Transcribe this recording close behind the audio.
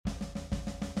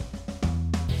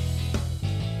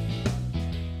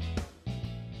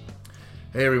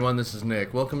Hey everyone, this is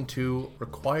Nick. Welcome to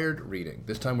Required Reading.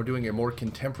 This time we're doing a more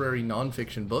contemporary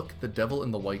nonfiction book, The Devil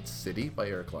in the White City by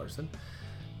Erik Larson.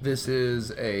 This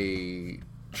is a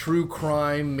true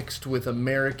crime mixed with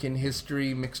American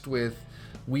history, mixed with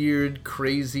weird,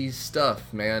 crazy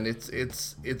stuff, man.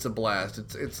 It's a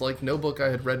blast. It's like no book I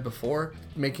had read before,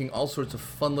 making all sorts of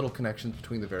fun little connections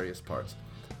between the various parts.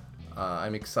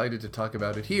 I'm excited to talk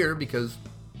about it here because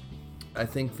I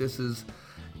think this is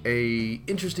a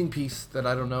interesting piece that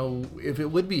I don't know if it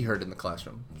would be heard in the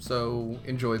classroom. So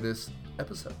enjoy this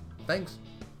episode. Thanks.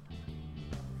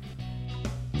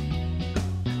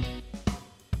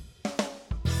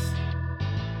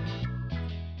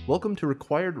 Welcome to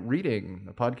Required Reading,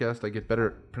 a podcast I get better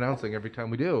at pronouncing every time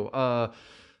we do.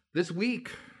 This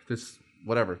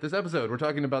episode, we're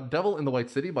talking about Devil in the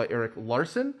White City by Erik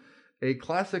Larson, a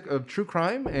classic of true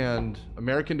crime and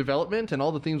American development and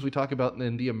all the themes we talk about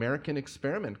in the American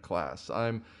Experiment class.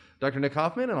 I'm Dr. Nick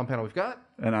Hoffman, and on panel we've got...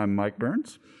 And I'm Mike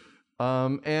Burns.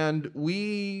 And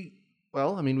we've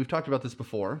talked about this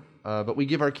before, but we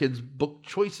give our kids book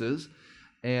choices,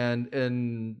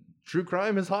 and true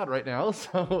crime is hot right now,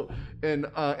 so an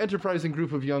enterprising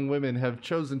group of young women have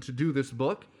chosen to do this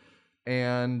book,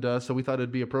 and so we thought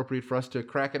it'd be appropriate for us to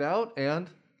crack it out and,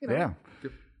 Yeah.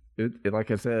 Like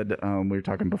I said, we were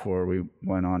talking before we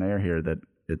went on air here that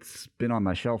it's been on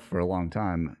my shelf for a long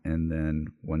time, and then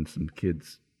when some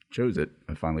kids chose it,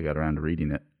 I finally got around to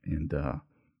reading it, and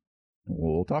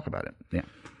we'll talk about it.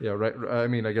 Yeah, right. I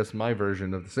mean, I guess my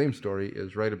version of the same story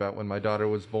is right about when my daughter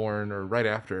was born, or right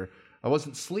after. I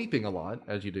wasn't sleeping a lot,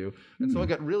 as you do, and so I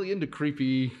got really into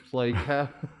creepy, right.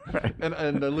 and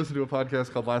I listened to a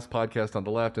podcast called Last Podcast on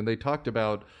the Left, and they talked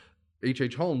about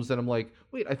H.H. Holmes, and I'm like,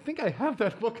 wait, I think I have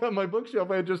that book on my bookshelf.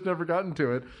 I had just never gotten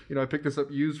to it. I picked this up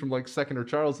used from like Second or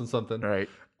Charles and something. Right.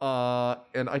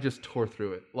 And I just tore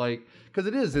through it.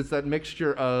 Because it's that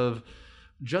mixture of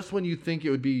just when you think it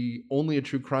would be only a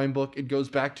true crime book, it goes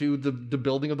back to the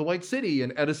building of the White City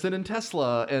and Edison and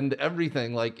Tesla and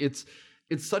everything. It's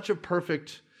such a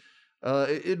perfect...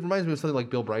 it reminds me of something like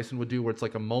Bill Bryson would do, where it's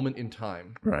like a moment in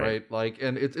time, right?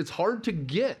 And it's hard to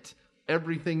get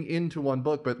everything into one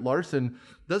book, but Larson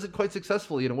does it quite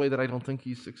successfully in a way that I don't think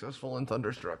he's successful in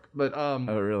Thunderstruck. But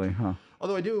oh, really? Huh.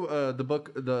 Although I do, the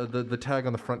book, the tag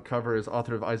on the front cover is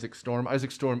author of Isaac Storm.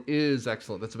 Isaac Storm is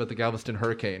excellent. That's about the Galveston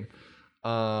hurricane.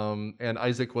 And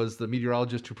Isaac was the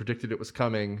meteorologist who predicted it was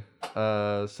coming,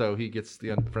 so he gets the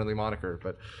unfriendly moniker.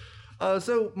 But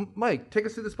so, Mike, take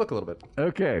us through this book a little bit.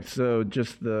 Okay, so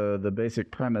just the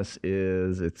basic premise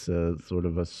is it's a sort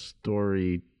of a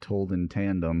story told in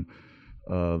tandem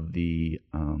of the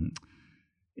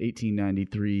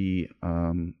 1893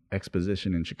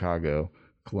 exposition in Chicago,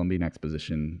 Columbian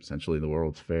Exposition, essentially the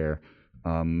World's Fair.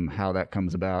 How that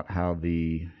comes about, how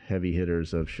the heavy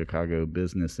hitters of Chicago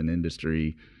business and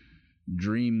industry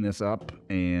dream this up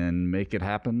and make it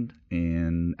happen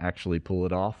and actually pull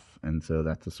it off. And so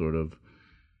that's a sort of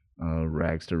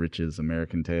rags to riches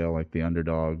American tale, like the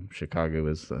underdog. Chicago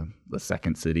is the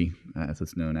second city, as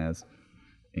it's known as,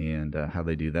 and how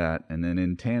they do that. And then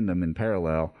in tandem, in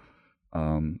parallel,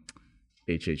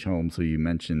 H.H. Holmes, who you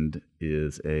mentioned,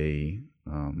 is a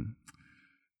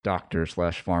doctor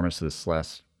slash pharmacist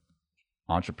slash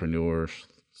entrepreneur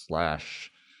slash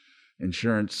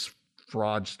insurance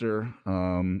fraudster,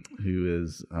 who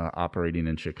is operating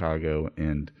in Chicago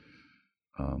and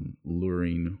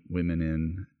luring women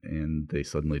in, and they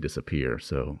suddenly disappear.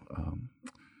 So,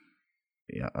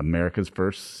 America's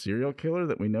first serial killer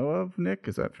that we know of, Nick,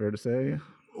 is that fair to say?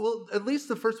 Well, at least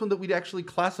the first one that we'd actually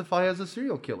classify as a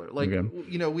serial killer. Okay.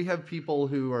 We have people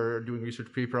who are doing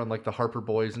research paper on like the Harper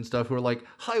Boys and stuff who are like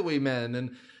highwaymen,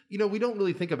 and we don't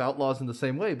really think of outlaws in the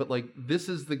same way, but like this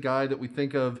is the guy that we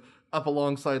think of up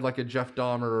alongside like a Jeff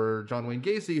Dahmer or John Wayne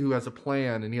Gacy, who has a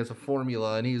plan and he has a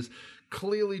formula and he's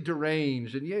clearly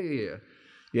deranged, and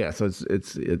yeah. So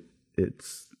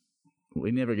it's we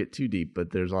never get too deep,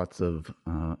 but there's lots of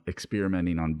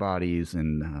experimenting on bodies,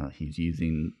 and he's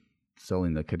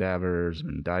selling the cadavers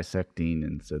and dissecting,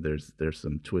 and so there's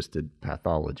some twisted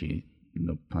pathology,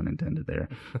 no pun intended there,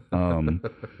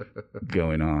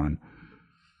 going on,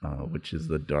 which is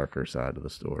the darker side of the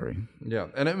story. Yeah,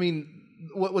 and I mean,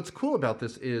 what's cool about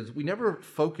this is we never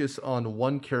focus on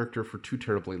one character for too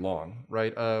terribly long,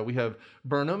 right? We have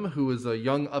Burnham, who is a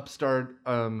young upstart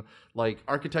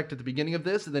architect at the beginning of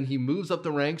this, and then he moves up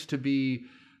the ranks to be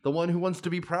the one who wants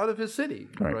to be proud of his city,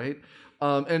 right?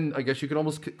 And I guess you could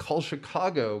almost call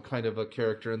Chicago kind of a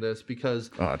character in this,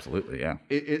 because... Oh, absolutely, yeah.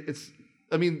 It's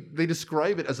I mean, they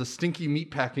describe it as a stinky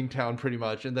meatpacking town pretty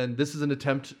much, and then this is an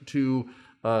attempt to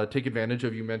take advantage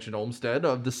of, you mentioned Olmsted,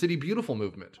 of the City Beautiful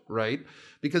movement, right?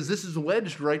 Because this is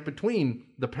wedged right between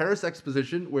the Paris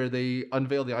Exposition, where they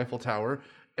unveil the Eiffel Tower,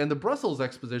 and the Brussels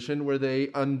Exposition, where they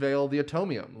unveil the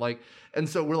Atomium. And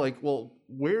so we're like, well,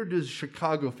 where does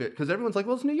Chicago fit? Because everyone's like,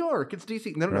 well, it's New York, it's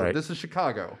DC. No, Right. this is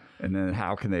Chicago. And then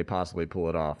how can they possibly pull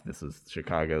it off? This is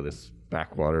Chicago, this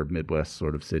backwater Midwest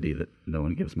sort of city that no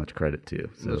one gives much credit to.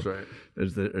 So That's right.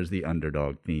 There's the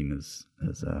underdog theme is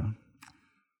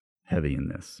heavy in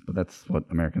this, but that's what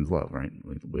Americans love, right?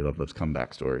 We love those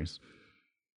comeback stories.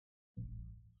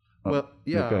 Well,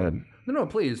 yeah. Go ahead. No,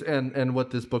 please. And what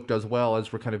this book does well,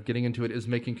 as we're kind of getting into it, is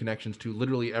making connections to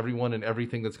literally everyone and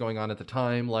everything that's going on at the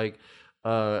time.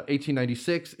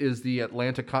 1896 is the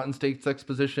Atlanta Cotton States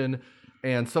Exposition,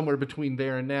 and somewhere between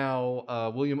there and now,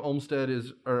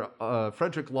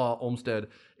 Frederick Law Olmsted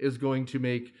is going to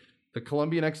make the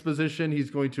Columbian Exposition. He's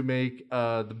going to make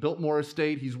the Biltmore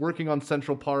Estate. He's working on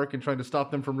Central Park and trying to stop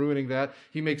them from ruining that.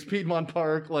 He makes Piedmont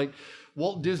Park.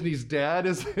 Walt Disney's dad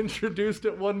is introduced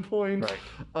at one point.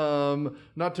 Right.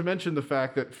 Not to mention the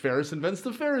fact that Ferris invents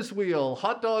the Ferris wheel.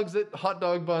 Hot dogs at hot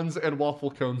dog buns and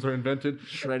waffle cones are invented.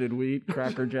 Shredded wheat,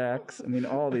 Cracker Jacks. I mean,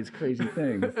 all these crazy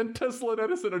things. And Tesla and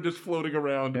Edison are just floating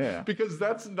around. Yeah. Because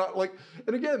that's not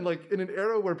and again, in an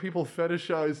era where people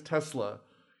fetishize Tesla,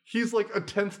 he's like a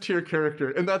 10th tier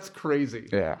character, and that's crazy.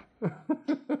 Yeah.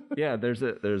 Yeah, there's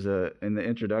a in the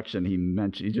introduction he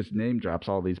just name drops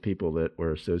all these people that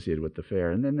were associated with the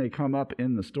fair, and then they come up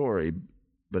in the story,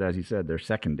 but as he said, they're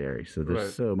secondary. So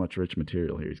there's so much rich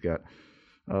material here. He's got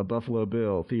Buffalo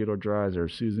Bill, Theodore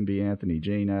Dreiser, Susan B. Anthony,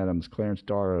 Jane Addams, Clarence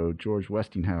Darrow, George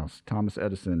Westinghouse, Thomas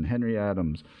Edison, Henry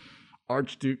Adams,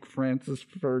 Archduke Francis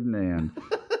Ferdinand,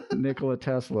 Nikola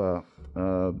Tesla,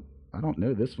 I don't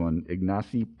know this one,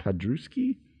 Ignacy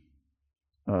Paderewski,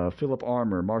 Philip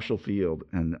Armour, Marshall Field,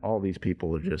 and all these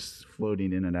people are just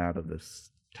floating in and out of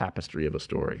this tapestry of a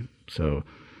story. So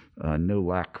no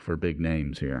lack for big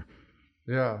names here.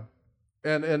 Yeah.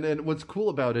 And what's cool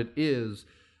about it is,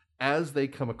 as they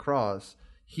come across,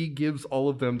 he gives all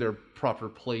of them their proper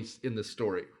place in the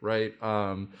story, right?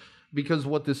 Because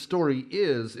what this story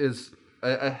is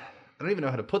I don't even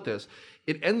know how to put this.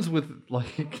 It ends with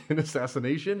an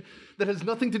assassination that has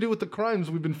nothing to do with the crimes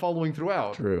we've been following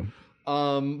throughout. True.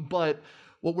 But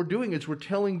what we're doing is we're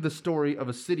telling the story of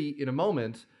a city in a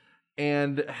moment,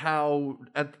 and how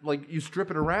you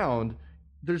strip it around,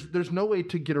 there's no way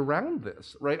to get around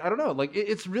this, right? I don't know.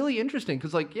 It's really interesting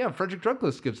because Frederick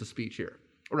Douglass gives a speech here,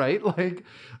 right?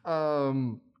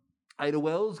 Ida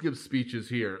Wells gives speeches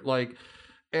here,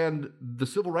 and the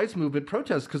civil rights movement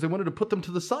protests because they wanted to put them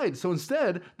to the side. So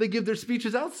instead, they give their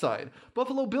speeches outside.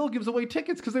 Buffalo Bill gives away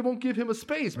tickets because they won't give him a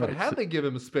space. But had they give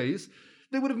him a space,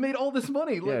 they would have made all this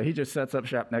money. Yeah, he just sets up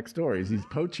shop next door. He's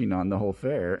poaching on the whole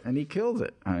fair, and he kills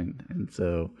it. And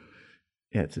so,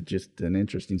 yeah, it's just an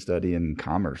interesting study in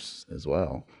commerce as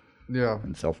well. Yeah.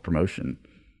 And self-promotion.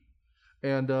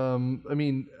 And,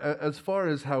 as far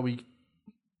as how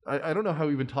I don't know how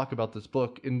we even talk about this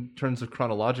book in terms of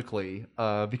chronologically,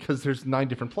 because there's 9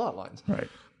 different plot lines. Right.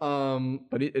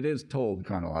 But it is told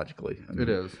chronologically. It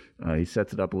is. He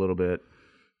sets it up a little bit,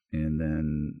 and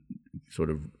then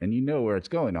and you know where it's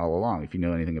going all along. If you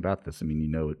know anything about this,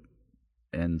 it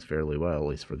ends fairly well, at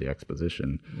least for the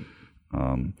exposition.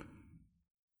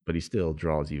 But he still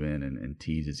draws you in and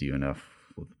teases you enough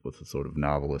with a sort of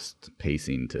novelist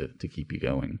pacing to keep you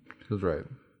going. That's right.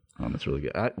 It's really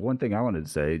good. One thing I wanted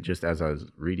to say, just as I was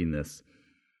reading this,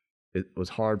 it was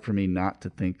hard for me not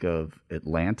to think of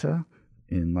Atlanta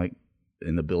in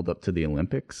the build up to the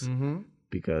Olympics,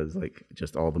 because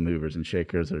just all the movers and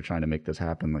shakers that are trying to make this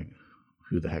happen,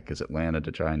 who the heck is Atlanta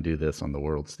to try and do this on the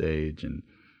world stage? And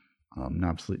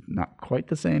obviously not quite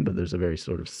the same, but there's a very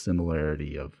sort of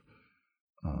similarity of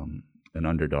an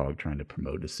underdog trying to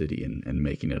promote a city and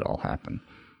making it all happen.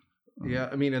 Yeah,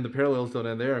 and the parallels don't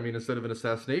end there. Instead of an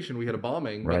assassination, we had a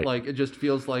bombing. Right. But it just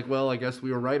feels I guess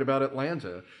we were right about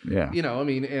Atlanta. Yeah.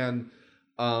 And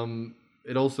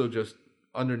it also just,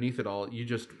 underneath it all, you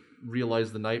just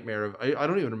realize the nightmare of, I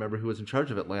don't even remember who was in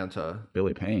charge of Atlanta.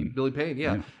 Billy Payne.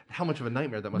 Yeah. How much of a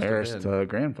nightmare that must have been.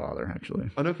 Grandfather, actually.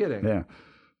 Oh, no kidding. Yeah.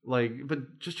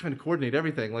 But just trying to coordinate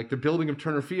everything, the building of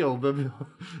Turner Field,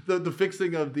 the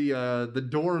fixing of the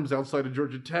dorms outside of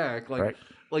Georgia Tech, right.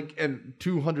 And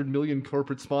 200 million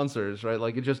corporate sponsors,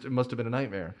 right? It must have been a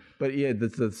nightmare. But yeah,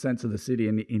 the sense of the city,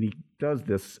 and he does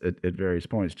this at various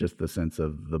points, just the sense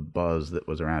of the buzz that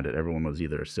was around it. Everyone was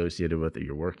either associated with it,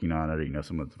 you're working on it, or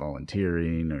someone's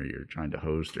volunteering, or you're trying to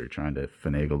host, or trying to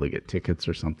finagle to get tickets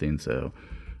or something. So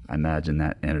I imagine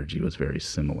that energy was very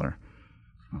similar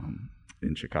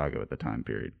in Chicago at the time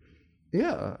period.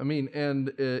 Yeah, I mean, and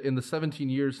in the 17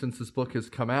 years since this book has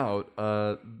come out,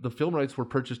 the film rights were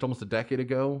purchased almost a decade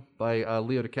ago by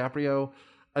Leo DiCaprio.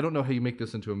 I don't know how you make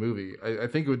this into a movie. I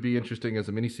think it would be interesting as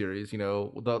a miniseries,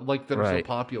 that are so Right.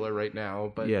 popular right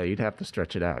now. But Yeah, you'd have to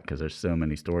stretch it out because there's so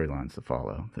many storylines to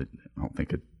follow that I don't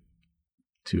think a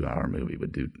 2-hour movie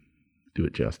would do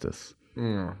it justice.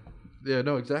 Yeah,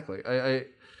 no, exactly.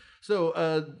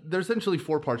 So there's essentially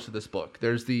 4 parts to this book.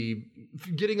 There's the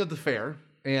getting of the fair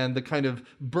and the kind of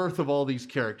birth of all these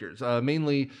characters.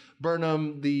 Mainly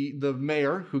Burnham, the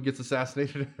mayor who gets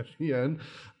assassinated at the end.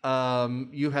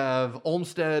 You have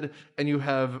Olmsted, and you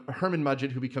have Herman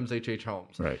Mudgett, who becomes H.H.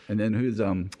 Holmes. Right. And then who's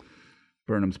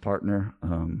Burnham's partner?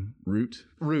 Root.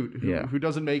 Root, who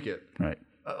doesn't make it. Right.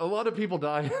 A lot of people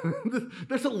die.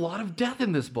 There's a lot of death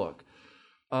in this book.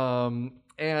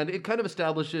 And it kind of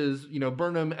establishes,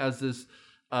 Burnham as this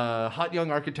hot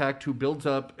young architect who builds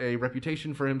up a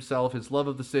reputation for himself, his love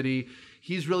of the city.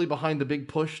 He's really behind the big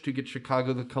push to get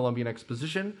Chicago the Columbian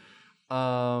Exposition,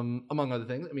 among other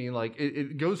things. I mean,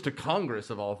 it goes to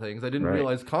Congress of all things. I didn't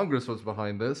realize Congress was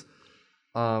behind this.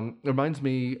 It reminds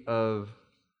me of,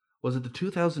 was it the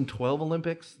 2012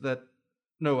 Olympics that?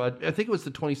 No, I think it was the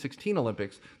 2016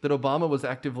 Olympics that Obama was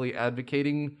actively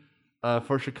advocating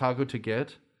for Chicago to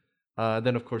get.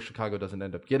 Then, of course, Chicago doesn't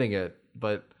end up getting it.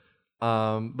 But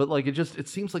it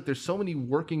seems like there's so many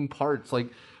working parts. Like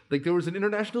there was an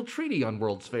international treaty on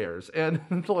World's Fairs, and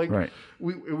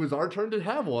it was our turn to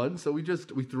have one, so we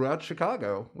threw out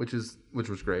Chicago, which was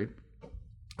great.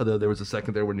 Although there was a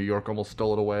second there where New York almost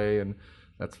stole it away, and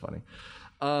that's funny.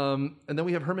 And then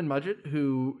we have Herman Mudgett,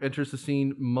 who enters the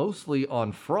scene mostly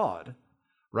on fraud,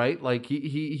 right? Like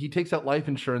he takes out life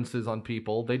insurances on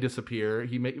people, they disappear,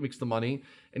 he makes the money,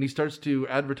 and he starts to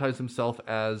advertise himself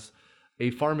as a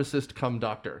pharmacist come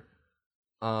doctor.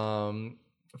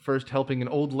 First helping an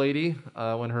old lady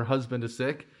when her husband is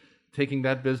sick, taking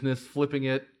that business, flipping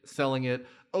it, selling it,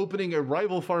 opening a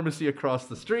rival pharmacy across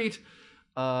the street,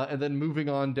 and then moving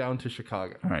on down to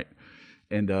Chicago. All right.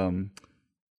 And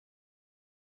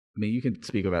I mean, you can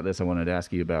speak about this. I wanted to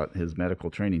ask you about his medical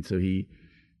training. So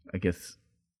I guess,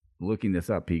 looking this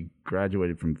up, he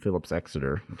graduated from Phillips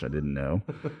Exeter, which I didn't know,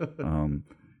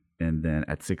 and then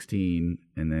at 16,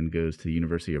 and then goes to the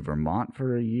University of Vermont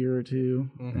for a year or two,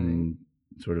 and then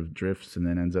sort of drifts, and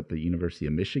then ends up at the University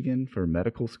of Michigan for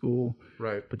medical school.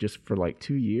 Right. But just for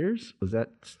 2 years? Was that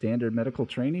standard medical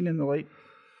training in the late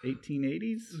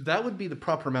 1880s? That would be the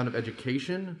proper amount of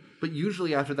education, but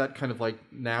usually after that, kind of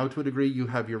now to a degree, you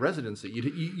have your residency.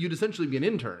 You'd essentially be an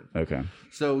intern. Okay.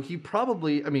 So he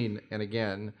probably, and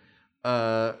again,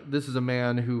 this is a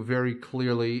man who very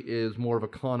clearly is more of a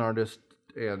con artist,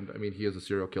 and he is a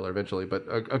serial killer eventually, but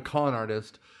a con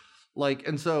artist.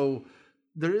 And so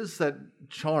there is that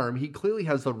charm. He clearly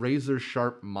has a razor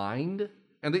sharp mind.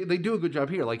 And they do a good job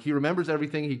here. He remembers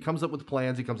everything. He comes up with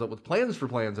plans. He comes up with plans for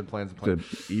plans and plans and plans.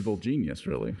 It's an evil genius,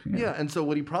 really. Yeah, and so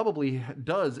what he probably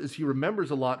does is he remembers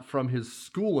a lot from his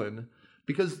schooling,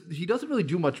 because he doesn't really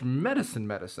do much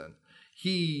medicine.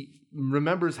 He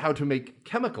remembers how to make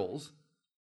chemicals,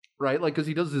 right? Because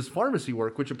he does his pharmacy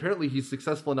work, which apparently he's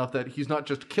successful enough that he's not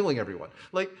just killing everyone.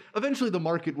 Eventually the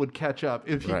market would catch up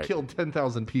if he killed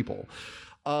 10,000 people.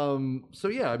 So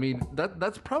yeah,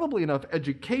 that's probably enough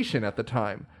education at the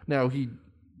time. Now, he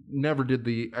never did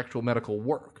the actual medical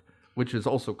work, which is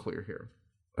also clear here.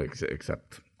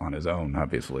 Except on his own,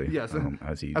 obviously. Yes,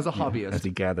 as a hobbyist. As he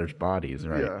gathers bodies,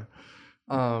 right? Yeah.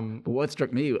 But what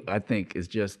struck me, I think, is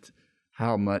just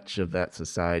how much of that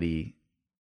society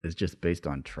is just based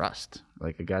on trust.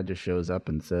 A guy just shows up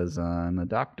and says, I'm a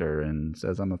doctor, and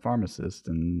says I'm a pharmacist,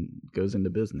 and goes into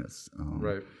business.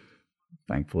 Right.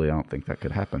 Thankfully, I don't think that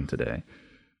could happen today.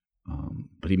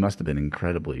 But he must have been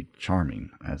incredibly charming,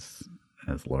 as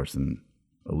Larson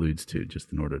alludes to,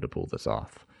 just in order to pull this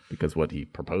off. Because what he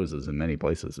proposes in many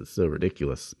places is so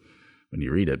ridiculous when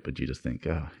you read it, but you just think,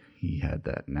 oh, he had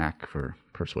that knack for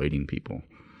persuading people.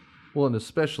 Well, and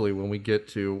especially when we get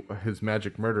to his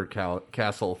magic murder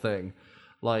castle thing.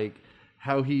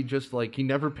 How he just, he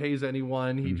never pays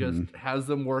anyone. He just has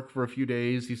them work for a few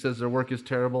days. He says their work is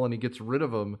terrible, and he gets rid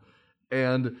of them.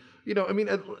 And,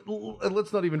 and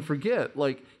let's not even forget,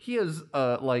 he has,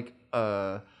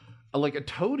 a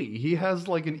toady. He has,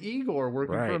 an Igor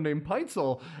working for him named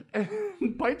Peitzel. And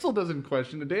Peitzel doesn't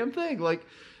question a damn thing.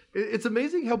 It's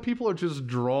amazing how people are just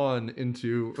drawn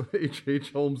into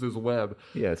H.H. Holmes's web.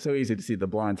 Yeah, it's so easy to see the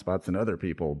blind spots in other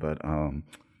people, but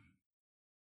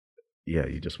yeah,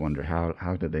 you just wonder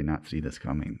how did they not see this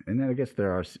coming? And then I guess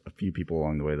there are a few people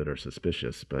along the way that are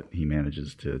suspicious, but he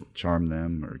manages to charm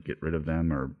them or get rid of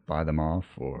them or buy them off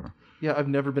or. Yeah, I've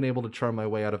never been able to charm my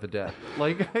way out of a debt.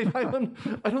 Like I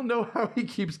don't know how he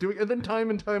keeps doing it, and then time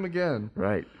and time again.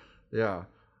 Right. Yeah.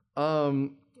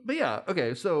 But yeah,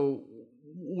 okay. So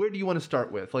where do you want to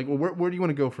start with? Like, where do you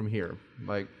want to go from here?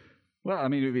 Like. Well, I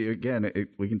mean, again,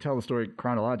 we can tell the story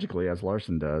chronologically as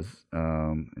Larson does,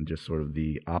 and just sort of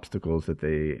the obstacles that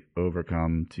they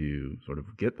overcome to sort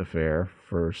of get the fair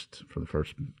first for the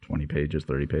first 20 pages,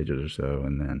 30 pages or so,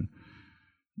 and then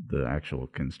the actual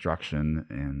construction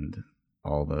and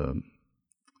all the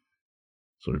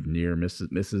sort of near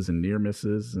misses and near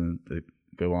misses that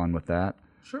go on with that.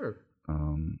 Sure.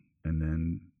 And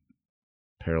then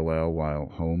parallel while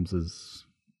Holmes is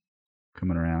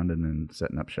coming around and then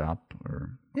setting up shop,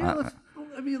 or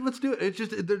let's do it. It's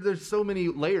just there's so many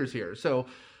layers here. So,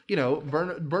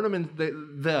 Burnham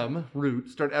and Root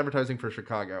start advertising for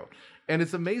Chicago, and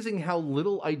it's amazing how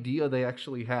little idea they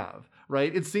actually have.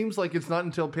 Right? It seems like it's not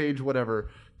until page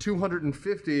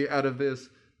 250 out of this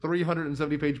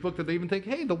 370-page book that they even think,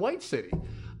 hey, the White City.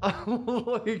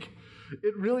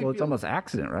 It really. Well, it's almost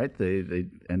accident, right? They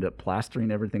end up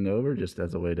plastering everything over just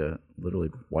as a way to literally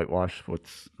whitewash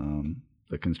what's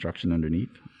the construction underneath.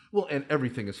 Well, and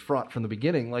everything is fraught from the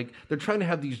beginning. Like they're trying to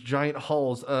have these giant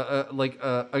halls,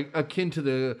 akin to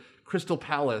the Crystal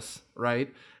Palace,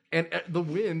 right? And the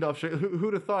wind off.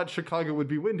 Who'd have thought Chicago would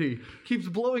be windy? Keeps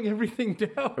blowing everything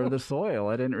down. Or the soil.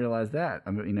 I didn't realize that.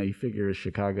 I mean, you figure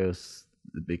Chicago's,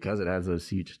 because it has those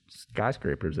huge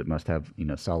skyscrapers, it must have,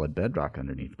 solid bedrock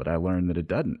underneath. But I learned that it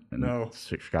doesn't. And no.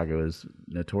 Chicago is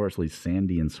notoriously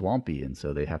sandy and swampy, and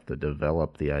so they have to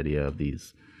develop the idea of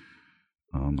these,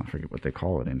 I forget what they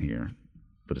call it in here,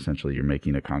 but essentially you're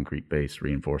making a concrete base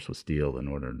reinforced with steel in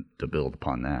order to build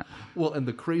upon that. Well, and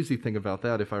the crazy thing about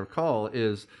that, if I recall,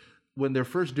 is when they're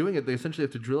first doing it, they essentially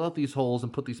have to drill out these holes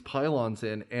and put these pylons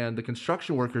in, and the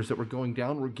construction workers that were going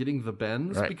down were getting the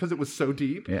bends because it was so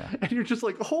deep. Yeah. And you're just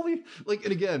like, holy,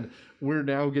 and again, we're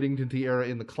now getting to the era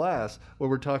in the class where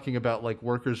we're talking about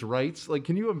workers' rights.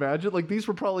 Can you imagine? These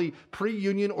were probably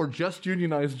pre-union or just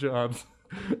unionized jobs.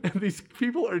 And these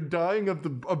people are dying of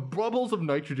bubbles of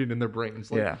nitrogen in their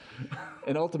brains. Yeah.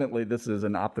 And ultimately, this is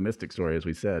an optimistic story, as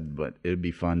we said, but it would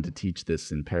be fun to teach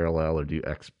this in parallel or do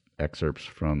excerpts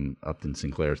from Upton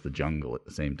Sinclair's The Jungle at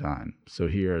the same time. So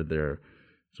here they're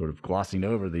sort of glossing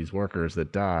over these workers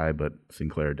that die, but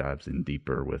Sinclair dives in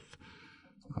deeper with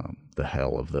the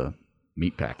hell of the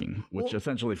meatpacking, which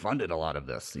essentially funded a lot of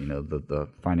this. The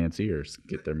financiers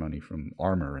get their money from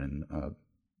Armour and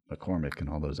McCormick and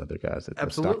all those other guys at the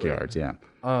stockyards, yeah.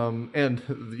 And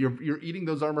you're eating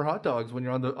those Armour hot dogs when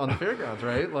you're on the fairgrounds,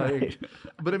 right? Right.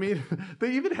 But I mean,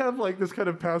 they even have this kind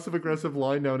of passive aggressive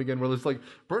line now and again where it's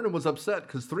Burnham was upset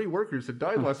because 3 workers had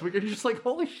died last week, and you're just like,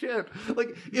 holy shit!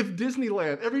 If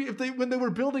Disneyland, when they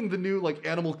were building the new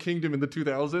Animal Kingdom in the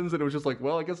 2000s, and it was just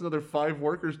well, I guess another 5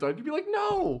 workers died, you'd be like,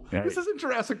 no, right. This isn't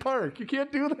Jurassic Park. You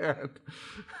can't do that.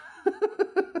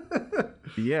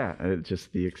 Yeah, it's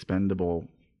just the expendable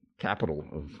capital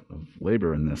of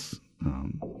labor in this.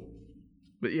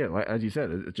 But yeah, as you said,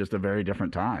 it's just a very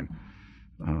different time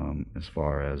as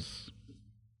far as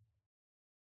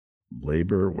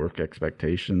labor, work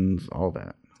expectations, all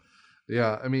that.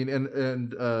 Yeah, I mean,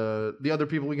 and the other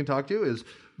people we can talk to is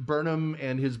Burnham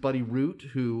and his buddy Root,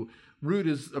 Root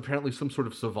is apparently some sort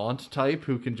of savant type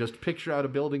who can just picture out a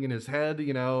building in his head,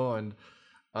 and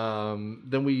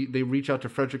then they reach out to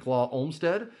Frederick Law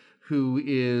Olmsted, who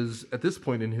is at this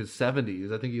point in his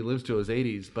 70s. I think he lives to his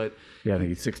 80s, but yeah, I think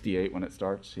he's 68 when it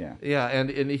starts. Yeah, yeah, and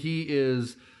he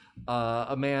is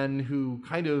a man who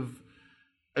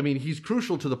he's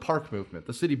crucial to the park movement,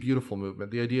 the City Beautiful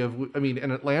movement. The idea of,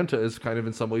 and Atlanta is kind of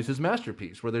in some ways his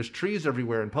masterpiece, where there's trees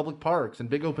everywhere and public parks and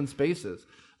big open spaces.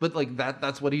 But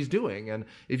that's what he's doing. And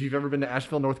if you've ever been to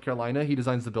Asheville, North Carolina, he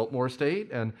designs the Biltmore Estate,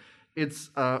 and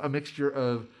it's a mixture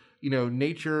of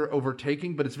nature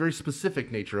overtaking, but it's very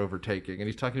specific nature overtaking. And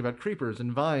he's talking about creepers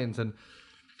and vines. And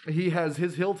he has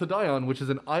his hill to die on, which is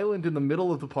an island in the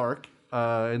middle of the park,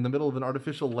 in the middle of an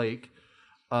artificial lake,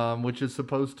 which is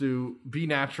supposed to be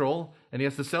natural. And he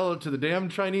has to sell it to the damn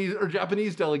Chinese or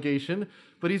Japanese delegation.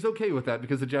 But he's okay with that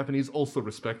because the Japanese also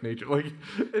respect nature.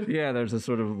 Yeah, there's a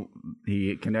sort of,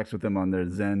 he connects with them on their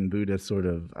Zen Buddhist sort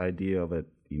of ideal that,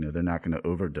 they're not going to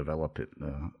overdevelop it,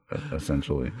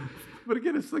 essentially. But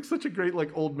again, it's such a great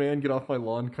old man get off my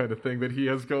lawn kind of thing that he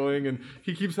has going, and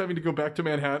he keeps having to go back to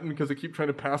Manhattan because they keep trying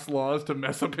to pass laws to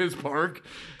mess up his park.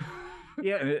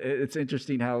 Yeah, it's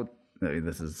interesting how,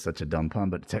 this is such a dumb pun,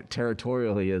 but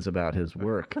territorial he is about his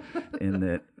work in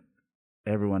that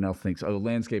everyone else thinks, oh,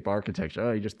 landscape architecture.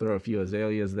 Oh, you just throw a few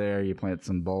azaleas there, you plant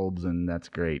some bulbs, and that's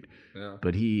great. Yeah.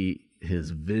 But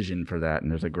his vision for that, and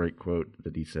there's a great quote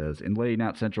that he says, in laying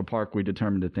out Central Park, we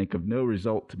determined to think of no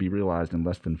result to be realized in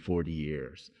less than 40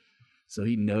 years. So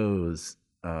he knows,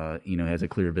 has a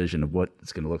clear vision of what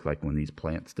it's going to look like when these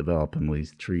plants develop and when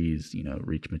these trees,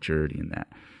 reach maturity and that.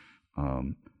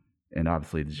 And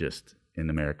obviously it's just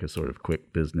in America sort of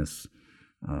quick business,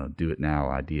 do it now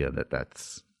idea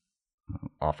that's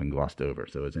often glossed over.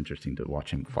 So it's interesting to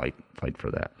watch him fight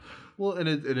for that. Well, and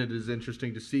it is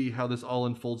interesting to see how this all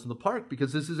unfolds in the park,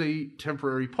 because this is a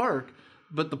temporary park,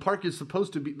 but the park is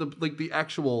supposed to be the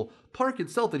actual park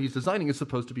itself that he's designing is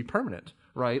supposed to be permanent,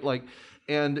 right?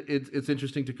 And it's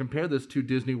interesting to compare this to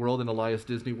Disney World and Elias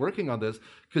Disney working on this,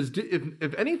 because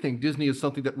if anything, Disney is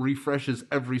something that refreshes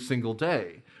every single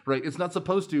day, right? It's not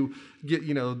supposed to get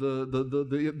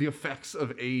the effects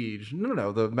of age.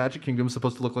 No. The Magic Kingdom is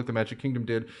supposed to look like the Magic Kingdom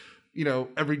did,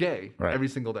 every day, right. Every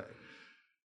single day.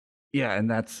 Yeah,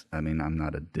 and I'm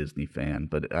not a Disney fan,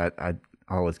 but I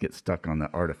always get stuck on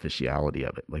the artificiality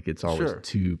of it. Like it's always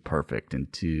too perfect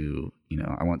and too,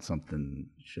 I want something,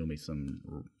 show me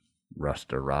some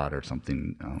rust or rot or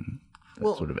something,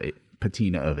 sort of a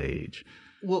patina of age.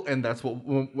 Well, and that's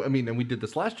and we did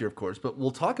this last year, of course, but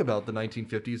we'll talk about the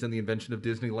 1950s and the invention of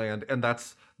Disneyland, and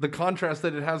that's the contrast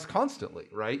that it has constantly,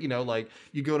 right?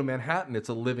 You go to Manhattan, it's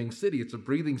a living city, it's a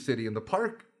breathing city, and the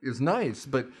park is nice,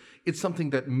 but it's something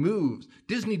that moves.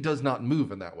 Disney does not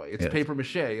move in that way. It's paper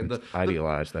mache. And it's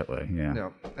idealized that way, yeah. Yeah.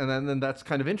 And then that's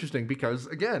kind of interesting because,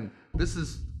 again, this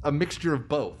is a mixture of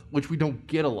both, which we don't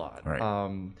get a lot. Right.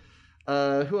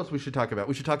 Who else we should talk about?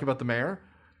 We should talk about the mayor.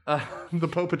 The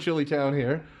Pope of Chili Town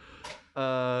here,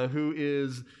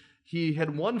 he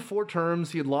had won 4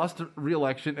 terms, he had lost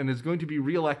re-election, and is going to be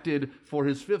re-elected for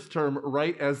his 5th term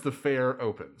right as the fair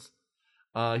opens.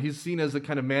 He's seen as a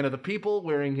kind of man of the people,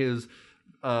 wearing his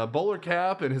bowler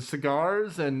cap and his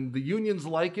cigars, and the unions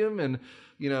like him, and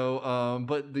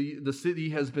but the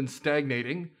city has been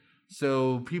stagnating,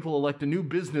 so people elect a new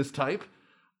business type.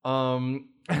 And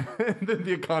then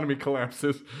the economy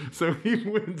collapses, so he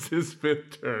wins his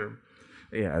 5th term.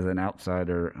 Yeah, as an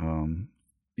outsider,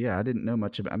 I didn't know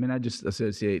much about. I just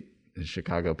associate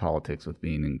Chicago politics with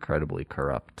being incredibly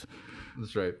corrupt.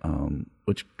 That's right.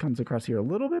 Which comes across here a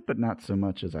little bit, but not so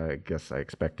much as I guess I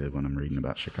expected when I'm reading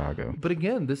about Chicago. But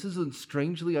again, this is a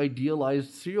strangely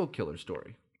idealized serial killer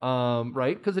story.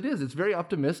 Right? Because it is. It's very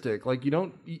optimistic. We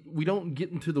don't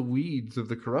get into the weeds of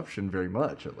the corruption very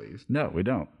much, at least. No, we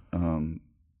don't.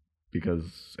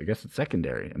 Because I guess it's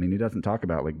secondary. He doesn't talk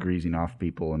about greasing off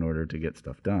people in order to get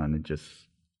stuff done. It just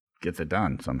gets it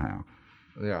done somehow.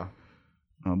 Yeah.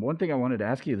 One thing I wanted to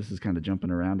ask you, this is kind of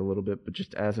jumping around a little bit, but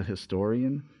just as a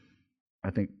historian,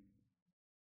 I can't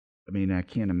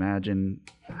imagine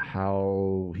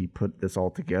how he put this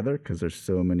all together, because there's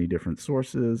so many different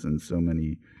sources and so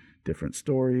many different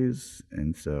stories.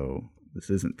 And so this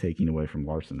isn't taking away from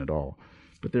Larson at all.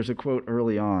 But there's a quote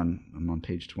early on, I'm on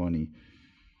page 20,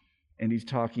 and he's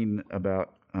talking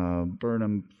about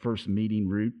Burnham first meeting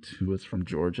Root, who was from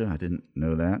Georgia. I didn't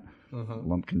know that.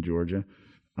 Lumpkin, Georgia.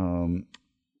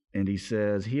 And he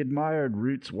says, he admired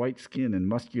Root's white skin and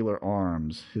muscular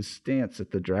arms, his stance at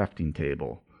the drafting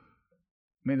table.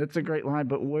 That's a great line,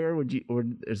 but or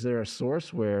is there a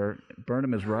source where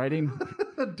Burnham is writing,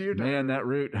 man, that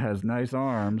Root has nice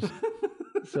arms?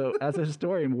 So as a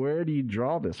historian, where do you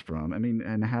draw this from?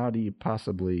 And how do you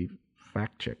possibly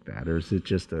fact check that? Or is it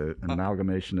just an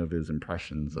amalgamation of his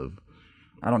impressions of,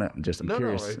 I don't know, I'm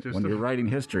curious. When you're writing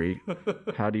history,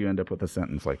 how do you end up with a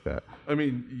sentence like that?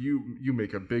 You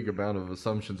make a big amount of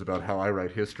assumptions about how I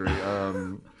write history.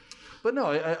 But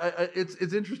no,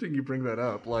 it's interesting you bring that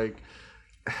up.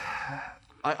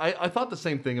 I thought the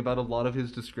same thing about a lot of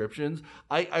his descriptions.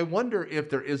 I wonder if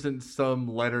there isn't some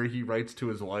letter he writes to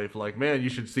his wife, man, you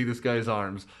should see this guy's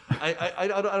arms. I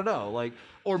don't know,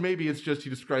 or maybe it's just he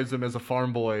describes him as a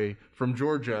farm boy from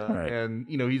Georgia, right. And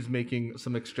he's making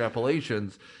some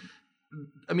extrapolations.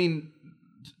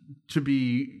 To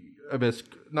be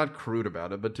not crude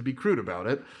about it, but to be crude about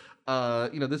it,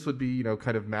 this would be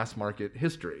kind of mass market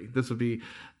history. This would be.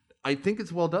 I think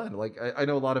it's well done. I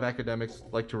know a lot of academics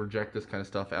like to reject this kind of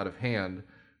stuff out of hand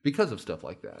because of stuff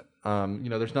like that.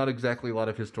 There's not exactly a lot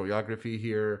of historiography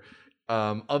here.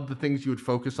 Of the things you would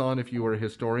focus on if you were a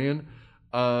historian,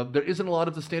 there isn't a lot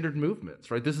of the standard movements,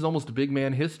 right? This is almost a big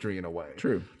man history in a way.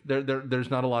 True.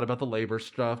 There's not a lot about the labor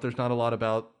stuff. There's not a lot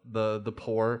about the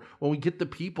poor. When we get the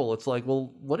people, it's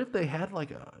what if they had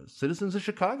a Citizens of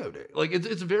Chicago Day?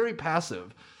 It's very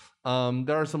passive.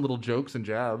 There are some little jokes and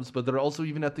jabs, but they're also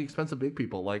even at the expense of big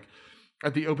people.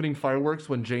 at the opening fireworks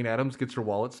when Jane Addams gets her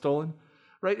wallet stolen,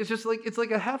 right? It's just like, it's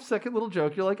like a half-second little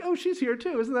joke. You're like, oh, she's here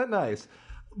too. Isn't that nice?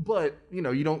 But, you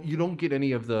know, you don't get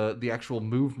any of the actual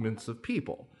movements of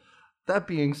people. That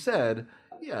being said,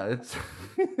 yeah, it's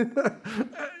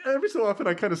every so often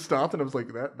I kind of stopped and I was like,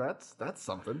 that's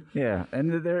something. Yeah,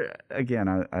 and there again,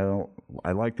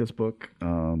 I like this book,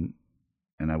 and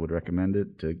I would recommend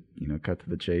it to cut to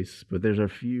the chase. But there's a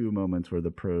few moments where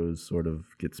the prose sort of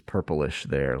gets purplish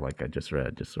there, like I just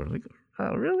read, just sort of like,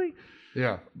 oh really?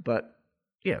 Yeah. But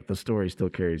yeah, the story still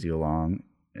carries you along,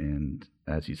 and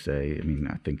as you say, I mean,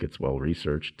 I think it's well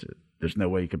researched. There's no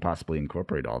way you could possibly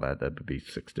incorporate all that. That would be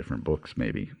 6 different books,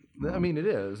 maybe. I mean, it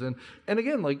is, and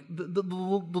again, like the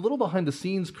little behind the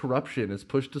scenes corruption is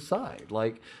pushed aside.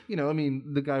 Like, you know, I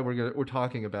mean, the guy we're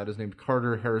talking about is named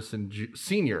Carter Harrison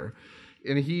Sr.,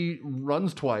 and he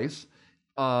runs twice.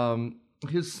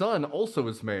 His son also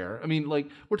is mayor. I mean, like,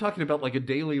 we're talking about like a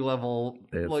daily level.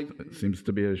 It seems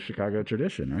to be a Chicago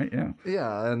tradition, right? Yeah.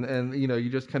 Yeah, and you know,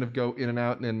 you just kind of go in and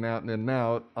out and in and out and in and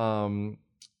out.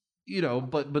 You know,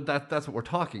 but that's what we're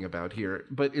talking about here.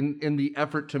 But in the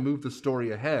effort to move the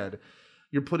story ahead,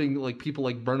 you're putting like people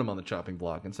like Burnham on the chopping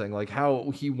block and saying like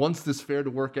how he wants this fair to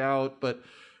work out, but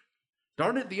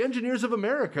darn it, the engineers of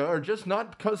America are just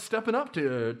not stepping up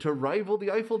to rival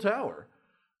the Eiffel Tower.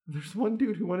 There's one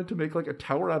dude who wanted to make like a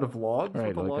tower out of logs,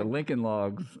 right? Like a Lincoln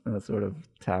Logs sort of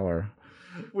tower.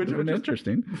 Which would have been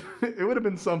interesting. It would have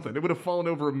been something. It would have fallen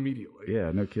over immediately.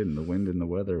 Yeah, no kidding. The wind and the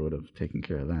weather would have taken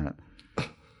care of that.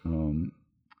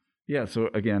 Yeah, so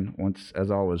again, once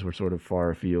as always, we're sort of far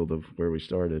afield of where we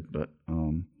started, but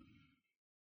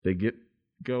they get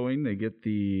going, they get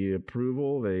the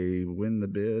approval, they win the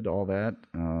bid, all that.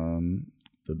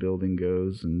 The building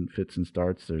goes and fits and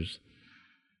starts.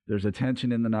 There's a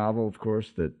tension in the novel, of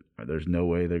course, that there's no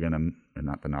way they're going to,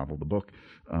 not the novel, the book,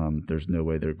 there's no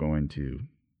way they're going to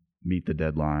meet the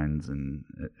deadlines, and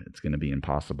it's going to be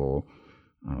impossible,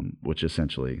 which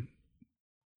essentially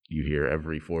you hear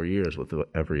every 4 years with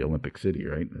every Olympic city,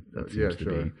 right? That seems to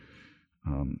be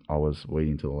always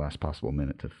waiting till the last possible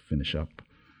minute to finish up.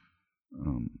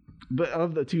 But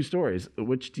of the 2 stories,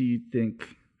 which do you think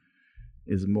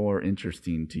is more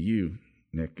interesting to you,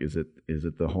 Nick? Is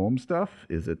it the home stuff?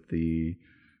 Is it the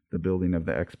building of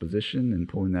the exposition and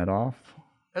pulling that off?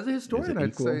 As a historian,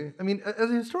 I'd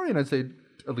say,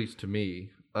 at least to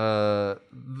me,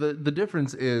 the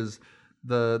difference is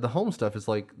the home stuff is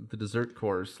like the dessert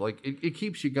course. Like it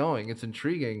keeps you going. It's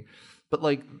intriguing. But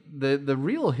like the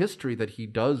real history that he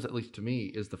does, at least to me,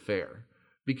 is the fair.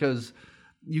 Because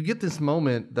you get this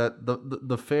moment that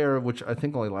the fair, which I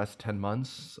think only lasts 10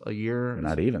 months, a year.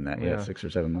 Not even that, yeah, 6 or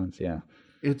 7 months, yeah.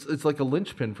 It's like a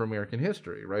linchpin for American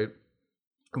history, right?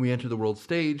 When we enter the world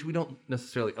stage, we don't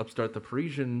necessarily upstart the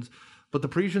Parisians, but the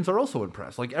Parisians are also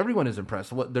impressed. Like, everyone is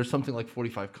impressed. There's something like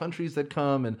 45 countries that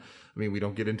come, and I mean, we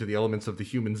don't get into the elements of the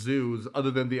human zoos,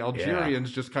 other than the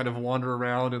Algerians just kind of wander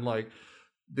around and like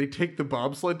they take the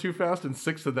bobsled too fast and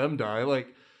 6 of them die.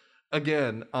 Like,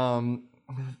 again,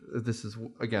 this is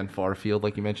again far afield,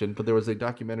 like you mentioned, but there was a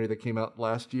documentary that came out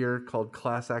last year called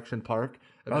Class Action Park.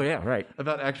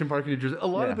 About Action Park in New Jersey. A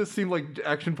lot of this seemed like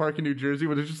Action Park in New Jersey,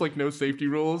 where there's just like no safety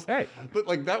rules. Hey, but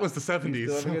like that was the 70s.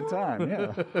 Still having a good time,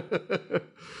 yeah.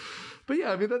 But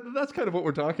yeah, I mean that's kind of what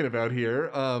we're talking about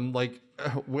here.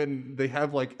 When they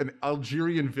have like an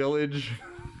Algerian village.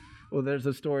 Well, there's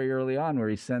a story early on where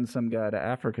he sends some guy to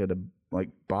Africa to like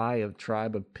buy a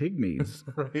tribe of pygmies,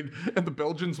 right? And the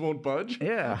Belgians won't budge.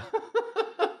 Yeah.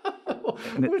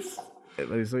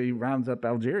 So he rounds up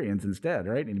Algerians instead,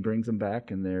 right? And he brings them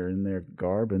back, and they're in their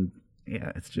garb, and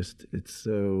yeah, it's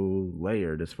so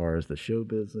layered as far as the show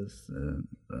business,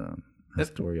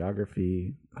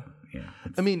 historiography. Yeah,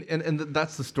 I mean, and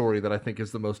that's the story that I think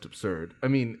is the most absurd. I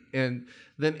mean, and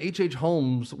then H.H.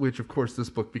 Holmes, which of course this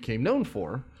book became known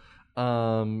for,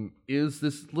 is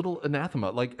this little anathema.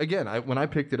 Like, again, when I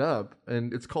picked it up,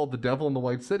 and it's called The Devil in the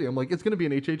White City, I'm like, it's going to be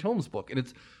an H.H. Holmes book, and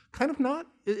it's kind of not.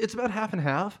 It's about half and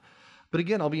half. But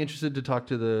again, I'll be interested to talk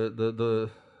to the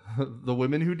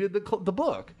women who did the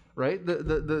book, right?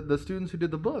 The students who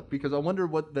did the book, because I wonder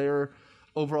what their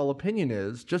overall opinion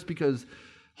is. Just because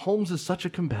Holmes is such a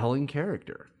compelling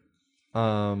character.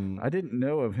 I didn't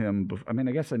know of him. I mean,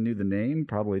 I guess I knew the name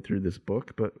probably through this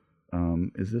book, but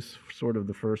is this sort of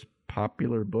the first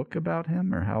popular book about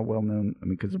him, or how well known? I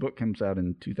mean, because the book comes out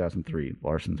in 2003,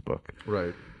 Larson's book,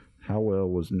 right? How well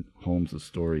was Holmes'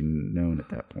 story known at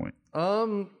that point?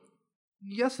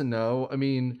 Yes and no. I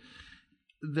mean,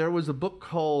 there was a book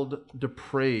called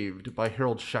Depraved by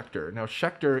Harold Schechter. Now,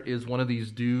 Schechter is one of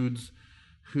these dudes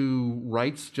who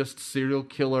writes just serial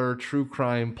killer, true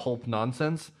crime, pulp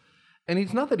nonsense. And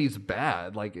he's not that he's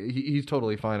bad. Like, he's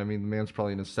totally fine. I mean, the man's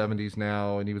probably in his 70s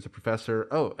now, and he was a professor.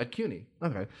 Oh, at CUNY.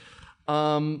 Okay.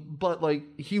 But,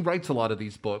 like, he writes a lot of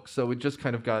these books, so it just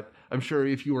kind of got... I'm sure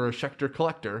if you were a Schechter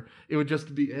collector, it would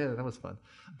just be... Yeah, that was fun.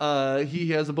 He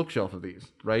has a bookshelf of these,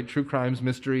 right? True crimes,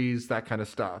 mysteries, that kind of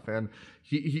stuff. And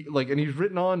and he's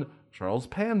written on Charles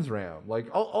Panzram, like,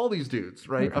 all these dudes,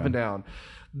 right? Okay. Up and down.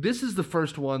 This is the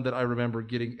first one that I remember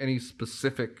getting any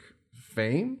specific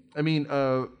fame. I mean,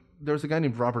 there was a guy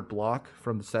named Robert Bloch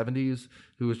from the 70s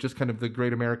who was just kind of the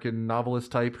great American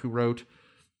novelist type who wrote,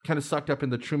 kind of sucked up in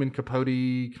the Truman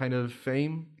Capote kind of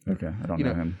fame. Okay, I don't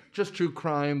know him. Just true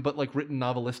crime, but like written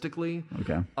novelistically.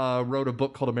 Okay. Wrote a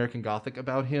book called American Gothic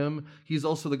about him. He's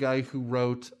also the guy who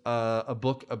wrote a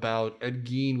book about Ed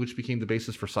Gein, which became the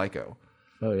basis for Psycho.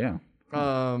 Oh, yeah.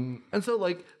 And so,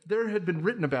 like, there had been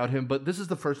written about him, but this is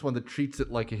the first one that treats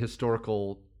it like a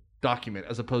historical document,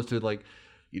 as opposed to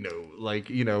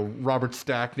Robert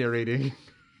Stack narrating,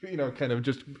 kind of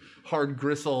just hard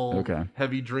gristle,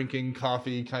 heavy drinking,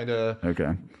 coffee kind of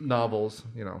novels,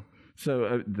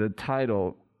 So the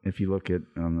title, if you look at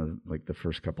on the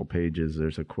first couple pages,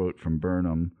 there's a quote from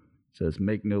Burnham. It says,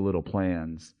 "Make no little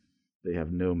plans. They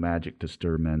have no magic to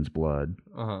stir men's blood,"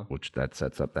 which that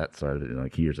sets up that side of it.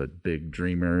 Like, here's a big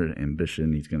dreamer,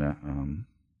 ambition. He's going to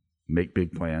make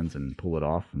big plans and pull it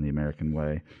off in the American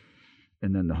way.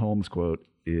 And then the Holmes quote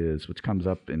is, which comes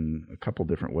up in a couple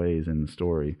different ways in the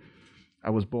story.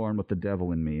 "I was born with the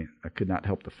devil in me. I could not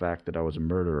help the fact that I was a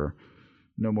murderer,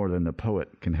 no more than the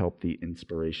poet can help the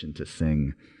inspiration to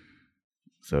sing."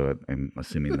 So I'm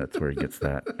assuming that's where he gets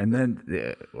that. And then,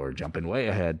 or jumping way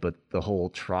ahead, but the whole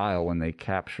trial when they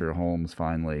capture Holmes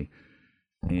finally,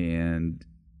 and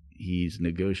he's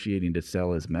negotiating to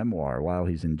sell his memoir while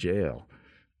he's in jail,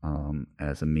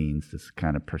 as a means to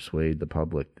kind of persuade the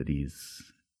public that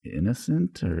he's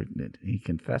innocent, or that he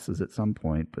confesses at some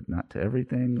point, but not to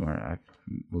everything, or I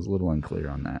was a little unclear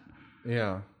on that.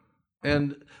 Yeah.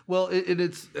 And, well,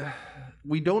 it's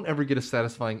we don't ever get a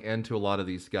satisfying end to a lot of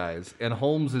these guys, and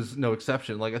Holmes is no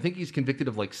exception. Like, I think he's convicted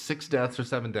of like 6 deaths or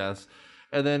 7 deaths,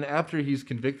 and then after he's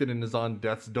convicted and is on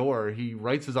death's door, he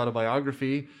writes his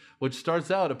autobiography, which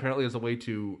starts out apparently as a way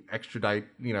to extradite,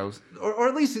 or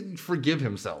at least forgive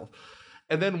himself.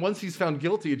 And then once he's found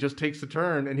guilty, it just takes a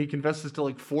turn, and he confesses to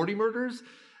like 40 murders.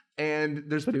 And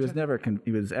but he was never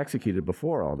he was executed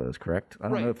before all those, correct? I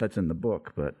don't know if that's in the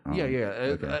book, but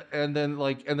okay. And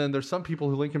then there's some people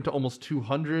who link him to almost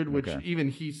 200, which even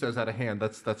he says out of hand.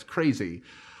 That's crazy.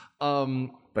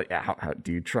 But yeah, how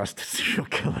do you trust a serial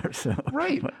killer? So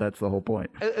right, that's the whole point.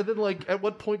 And then, like, at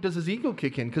what point does his ego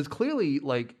kick in? Because clearly,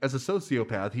 like, as a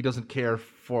sociopath, he doesn't care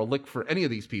for a lick for any of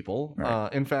these people.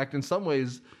 Right. In fact, in some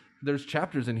ways, there's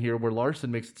chapters in here where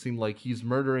Larson makes it seem like he's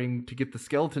murdering to get the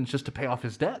skeletons just to pay off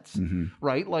his debts,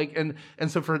 right? Like, and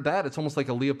so for that, it's almost like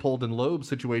a Leopold and Loeb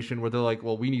situation where they're like,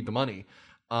 well, we need the money,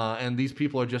 and these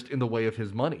people are just in the way of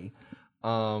his money,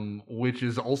 which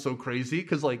is also crazy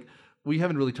because, like, we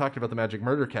haven't really talked about the Magic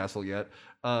Murder Castle yet,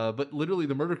 but literally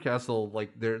the Murder Castle,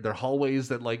 like, they're hallways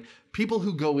that, like, people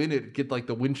who go in it get, like,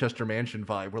 the Winchester Mansion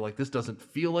vibe, where, like, this doesn't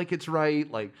feel like it's right.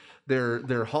 Like,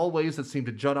 they're hallways that seem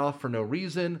to jut off for no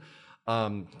reason.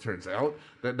 Turns out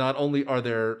that not only are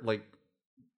there, like,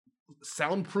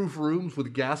 soundproof rooms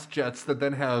with gas jets that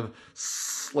then have,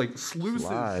 like, sluices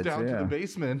down to the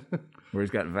basement. Where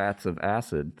he's got vats of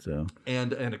acid, so.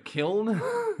 And a kiln,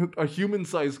 a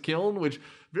human-sized kiln, which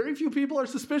very few people are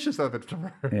suspicious of at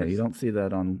first. Yeah, you don't see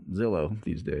that on Zillow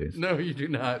these days. No, you do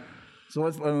not. So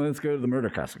let's go to the Murder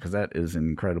Castle, because that is an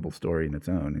incredible story in its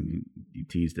own, and you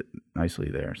teased it nicely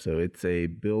there. So it's a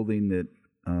building that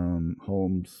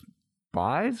Holmes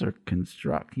buys or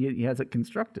construct. He has it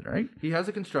constructed, right? He has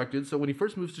it constructed. So when he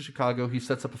first moves to Chicago, he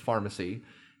sets up a pharmacy.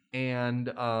 And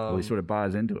he sort of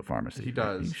buys into a pharmacy. He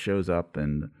does. He shows up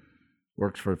and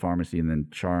works for a pharmacy, and then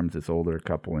charms this older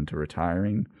couple into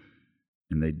retiring,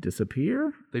 and they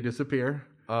disappear. And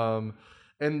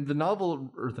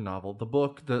the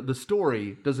book, the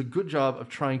story does a good job of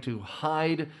trying to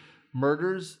hide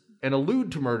murders and allude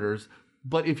to murders.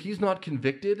 But if he's not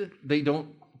convicted, they don't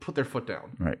put their foot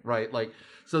down. Right. Like,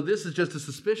 so this is just a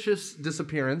suspicious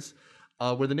disappearance.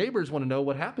 Where the neighbors want to know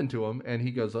what happened to him, and he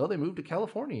goes, "Oh, they moved to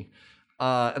California,"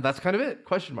 and that's kind of it.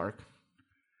 Question mark.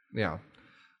 Yeah.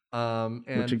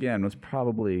 Which again was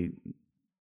probably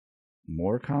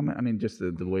more common. I mean, just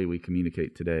the way we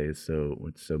communicate today is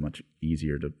it's so much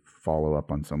easier to follow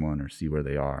up on someone or see where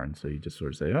they are, and so you just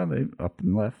sort of say, "Oh, they up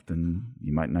and left," and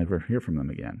you might never hear from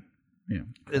them again. Yeah.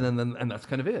 And then that's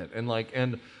kind of it.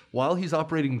 And while he's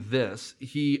operating this,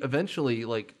 he eventually,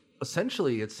 like,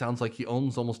 essentially, it sounds like he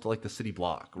owns almost like the city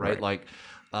block, right? Like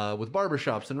with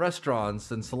barbershops and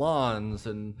restaurants and salons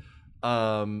and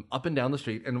up and down the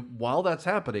street. And while that's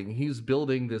happening, he's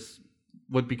building this,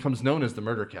 what becomes known as the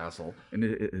murder castle. And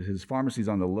his pharmacy's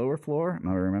on the lower floor, am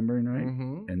I remembering right?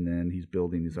 Mm-hmm. And then he's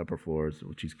building these upper floors,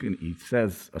 which he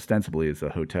says ostensibly is a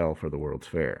hotel for the World's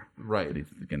Fair. Right. But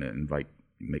he's going to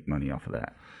make money off of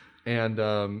that. And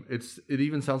it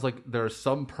even sounds like there are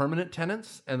some permanent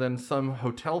tenants and then some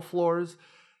hotel floors.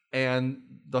 And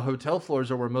the hotel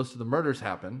floors are where most of the murders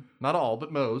happen. Not all,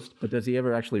 but most. But does he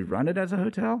ever actually run it as a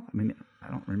hotel? I mean, I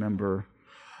don't remember.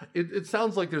 It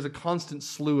sounds like there's a constant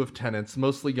slew of tenants,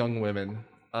 mostly young women,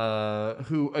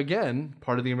 who, again,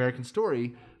 part of the American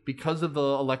story, because of the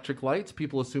electric lights,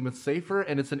 people assume it's safer.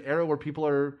 And it's an era where people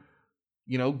are,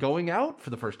 going out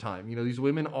for the first time. These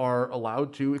women are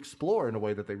allowed to explore in a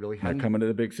way that they really hadn't. They're coming to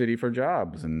the big city for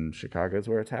jobs, and Chicago's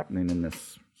where it's happening in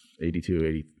this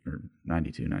 92,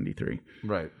 93.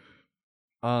 Right.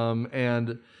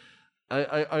 And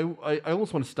I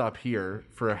almost want to stop here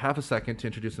for a half a second to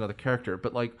introduce another character.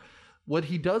 But like what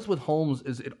he does with Holmes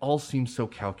is it all seems so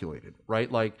calculated,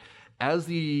 right? Like as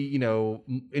the,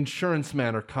 insurance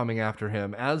men are coming after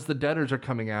him, as the debtors are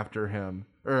coming after him,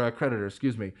 or creditors,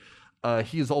 excuse me,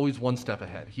 he is always one step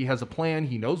ahead. He has a plan.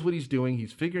 He knows what he's doing.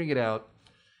 He's figuring it out.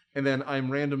 And then I'm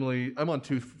on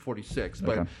 246,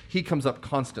 but he comes up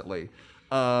constantly.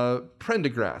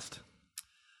 Prendergast.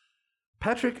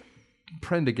 Patrick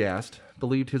Prendergast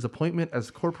believed his appointment as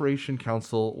corporation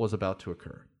counsel was about to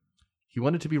occur. He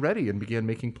wanted to be ready and began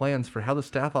making plans for how to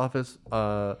staff his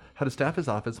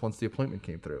office once the appointment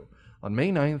came through. On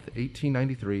May 9th,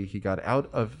 1893, he got out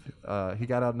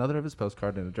another of his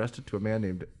postcards and addressed it to a man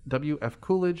named W.F.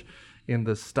 Coolidge in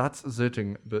the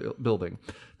Staatszeitung building.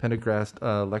 Prendergast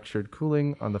lectured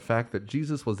Cooling on the fact that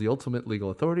Jesus was the ultimate legal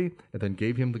authority and then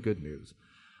gave him the good news.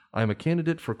 I am a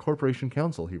candidate for corporation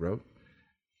counsel, he wrote.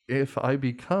 If I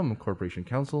become corporation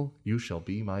counsel, you shall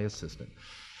be my assistant.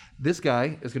 This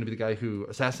guy is going to be the guy who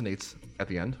assassinates at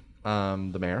the end,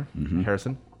 the mayor,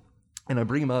 Harrison. And I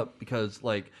bring him up because,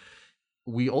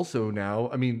 we also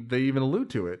now, they even allude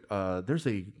to it. There's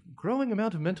a growing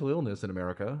amount of mental illness in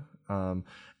America.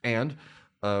 And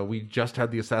we just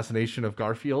had the assassination of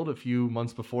Garfield a few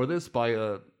months before this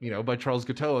by Charles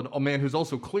Guiteau, a man who's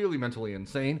also clearly mentally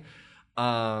insane.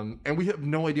 And we have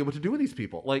no idea what to do with these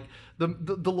people. Like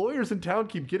the lawyers in town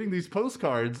keep getting these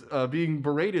postcards, being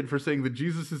berated for saying that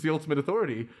Jesus is the ultimate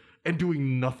authority and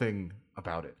doing nothing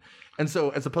about it. And so,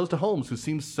 as opposed to Holmes, who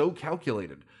seems so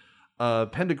calculated,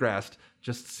 Prendergast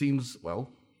just seems,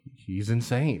 he's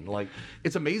insane. Like,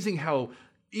 it's amazing how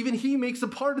even he makes a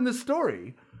part in this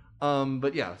story.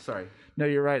 But yeah, sorry. No,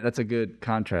 you're right. That's a good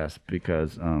contrast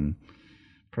because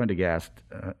Prendergast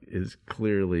is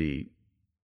clearly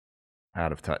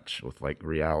out of touch with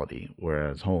reality,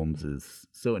 whereas Holmes is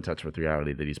so in touch with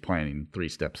reality that he's planning 3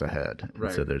 steps ahead. Right.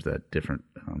 And so there's that different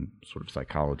sort of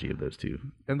psychology of those two.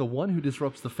 And the one who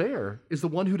disrupts the fair is the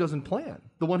one who doesn't plan.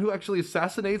 The one who actually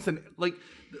assassinates and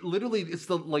literally it's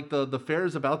the fair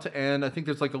is about to end. I think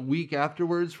there's a week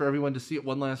afterwards for everyone to see it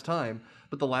one last time.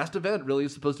 But the last event really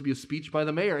is supposed to be a speech by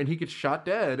the mayor, and he gets shot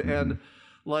dead.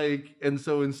 Mm-hmm. And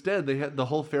so instead the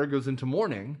whole fair goes into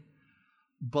mourning.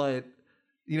 But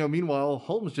meanwhile,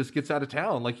 Holmes just gets out of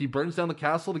town. He burns down the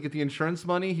castle to get the insurance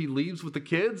money. He leaves with the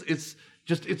kids.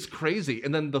 It's crazy.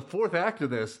 And then the 4th act of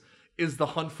this is the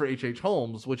hunt for H.H.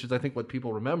 Holmes, which is, I think, what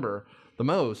people remember the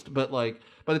most. But by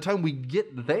the time we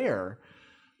get there,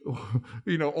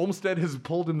 Olmsted has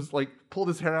pulled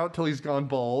his hair out till he's gone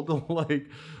bald.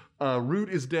 Root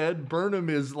is dead. Burnham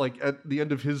is at the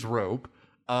end of his rope.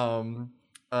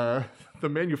 The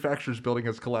manufacturer's building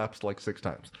has collapsed 6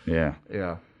 times. Yeah.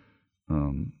 Yeah.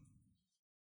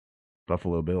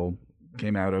 Buffalo Bill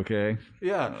came out okay.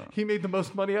 Yeah, he made the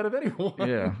most money out of anyone.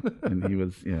 Yeah, and he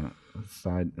was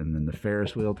side, and then the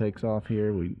Ferris wheel takes off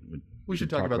here. We should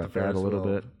talk about the Ferris wheel a little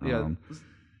bit. Yeah.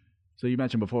 So you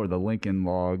mentioned before the Lincoln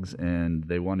Logs, and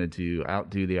they wanted to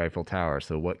outdo the Eiffel Tower.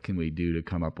 So what can we do to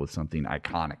come up with something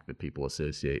iconic that people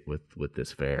associate with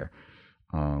this fair?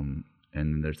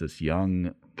 And there's this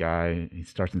young guy. He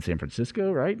starts in San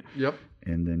Francisco, right? Yep.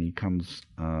 And then he comes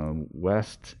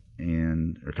west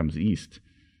or comes east.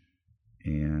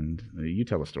 And you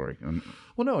tell a story.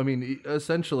 Well, no,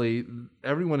 essentially,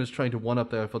 everyone is trying to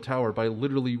one-up the Eiffel Tower by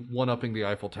literally one-upping the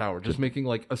Eiffel Tower, just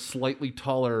making a slightly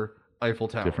taller Eiffel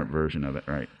Tower. Different version of it,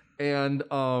 right? And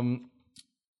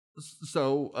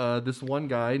so this one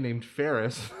guy named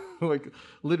Ferris,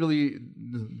 literally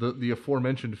the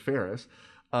aforementioned Ferris,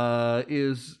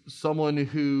 is someone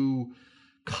who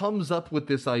comes up with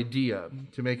this idea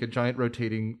to make a giant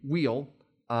rotating wheel.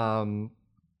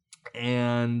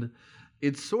 And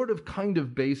it's sort of kind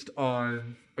of based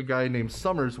on a guy named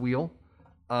Summer's Wheel,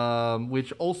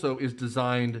 which also is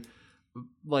designed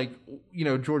like,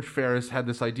 George Ferris had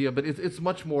this idea, but it's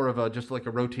much more of just like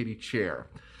a rotating chair.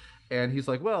 And he's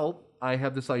like, well, I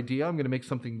have this idea. I'm going to make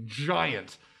something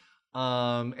giant.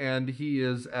 And he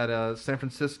is at San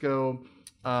Francisco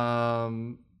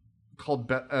called,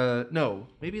 no,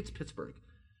 maybe it's Pittsburgh.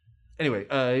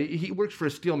 Anyway, he works for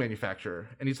a steel manufacturer,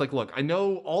 and he's like, look, I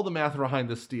know all the math behind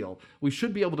this steel. We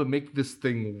should be able to make this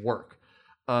thing work.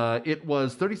 It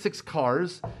was 36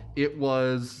 cars. It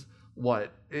was,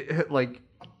 like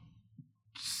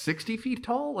 60 feet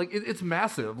tall? Like, it's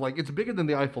massive. Like, it's bigger than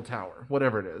the Eiffel Tower,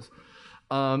 whatever it is.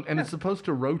 And it's supposed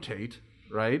to rotate,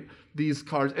 right? These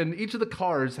cars, and each of the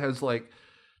cars has, like,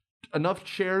 enough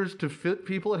chairs to fit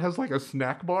people. It has, like, a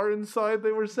snack bar inside,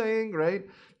 they were saying, right?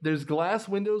 There's glass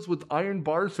windows with iron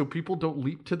bars so people don't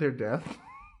leap to their death.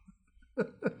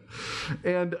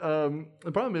 And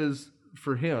the problem is,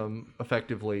 for him,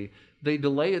 effectively, they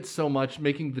delay it so much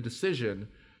making the decision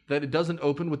that it doesn't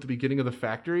open with the beginning of the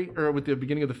factory, or with the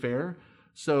beginning of the fair.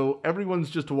 So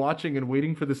everyone's just watching and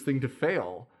waiting for this thing to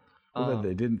fail. Well,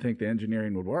 they didn't think the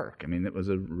engineering would work. I mean, it was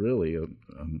a really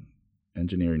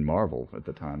engineering marvel at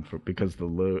the time, because the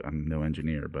load, I'm no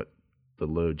engineer, but the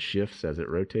load shifts as it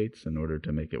rotates in order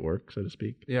to make it work, so to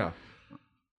speak. Yeah.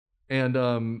 And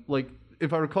like,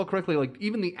 if I recall correctly, like,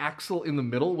 even the axle in the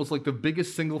middle was like the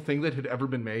biggest single thing that had ever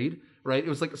been made, right? It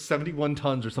was like 71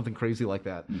 tons or something crazy like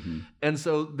that. Mm-hmm. And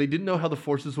so they didn't know how the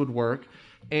forces would work.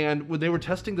 And when they were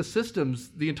testing the systems,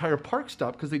 the entire park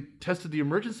stopped because they tested the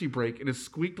emergency brake and it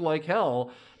squeaked like hell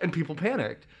and people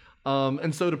panicked.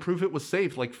 And so to prove it was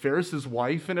safe, like, Ferris's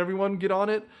wife and everyone get on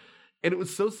it. And it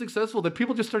was so successful that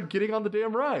people just started getting on the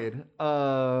damn ride.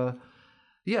 Yeah,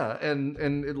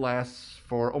 and it lasts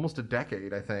for almost a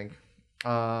decade, I think.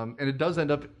 And it does end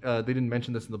up, they didn't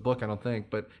mention this in the book, I don't think,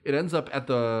 but it ends up at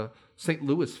the St.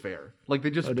 Louis Fair. Like,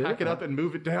 they just pack it up and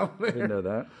move it down there. I didn't know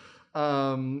that.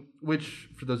 Which,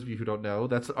 for those of you who don't know,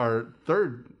 that's our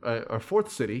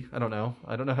fourth city. I don't know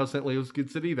how St. Louis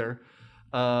gets it either.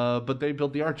 But they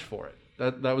built the arch for it.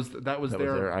 That was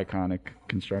their iconic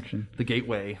construction. The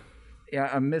gateway. Yeah,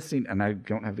 I'm missing, and I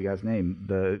don't have the guy's name.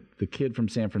 The kid from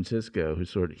San Francisco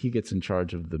he gets in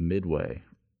charge of the Midway.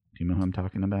 Do you know who I'm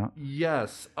talking about?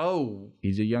 Yes. Oh.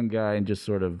 He's a young guy and just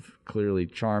sort of clearly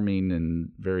charming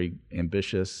and very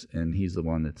ambitious, and he's the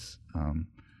one that's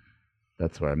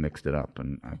why I mixed it up,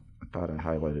 and I thought I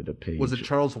highlighted a page. Was it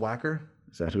Charles Wacker?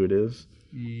 Is that who it is?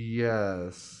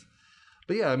 Yes.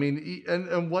 But yeah, I mean,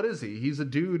 and what is he? He's a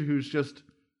dude who's just...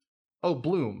 Oh,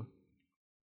 Bloom.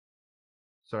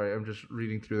 Sorry, I'm just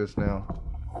reading through this now.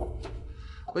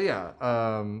 But yeah.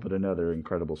 But another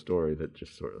incredible story that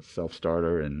just sort of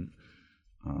self-starter and...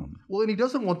 Well, and he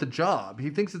doesn't want the job. He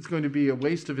thinks it's going to be a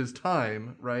waste of his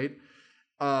time, right?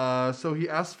 So he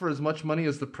asks for as much money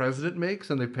as the president makes,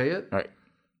 and they pay it. Right.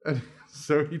 And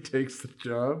so he takes the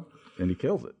job. And he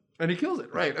kills it.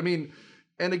 Right. I mean,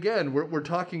 and again, we're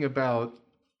talking about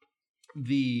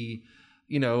the...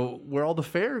 where all the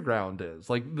fairground is,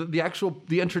 like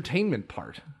the entertainment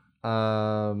part.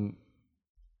 Yeah.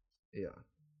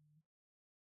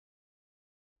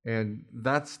 And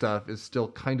that stuff is still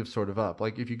kind of sort of up.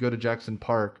 Like, if you go to Jackson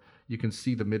Park, you can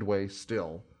see the Midway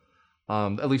still.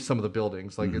 At least some of the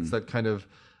buildings. Like, it's that kind of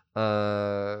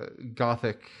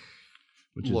Gothic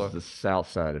Which look. is the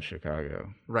south side of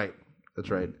Chicago. Right.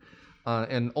 That's right.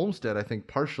 And Olmsted, I think,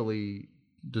 partially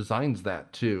designs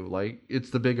that too. Like, it's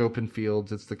the big open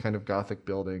fields, it's the kind of Gothic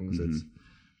buildings. It's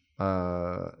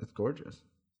gorgeous.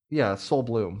 Yeah, Sol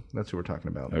Bloom, that's who we're talking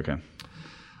about. Okay.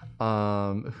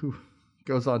 Who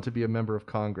goes on to be a member of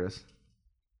Congress.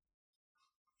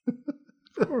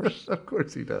 Of course. Of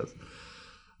course he does.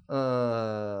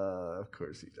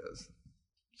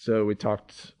 So we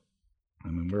talked, I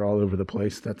mean, we're all over the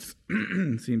place. That's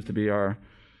seems to be our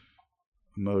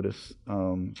modus.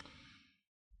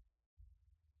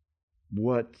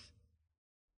 What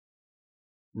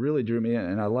really drew me in,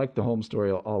 and I liked the home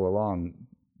story all along,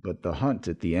 but the hunt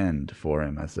at the end for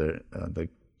him as the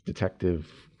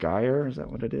Detective Geyer, is that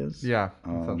what it is? Yeah,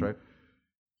 sounds right.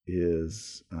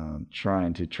 Is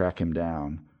trying to track him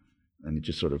down, and he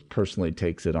just sort of personally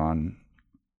takes it on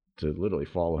to literally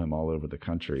follow him all over the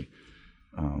country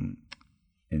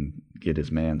and get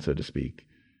his man, so to speak.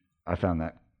 I found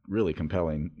that really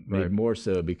compelling, maybe more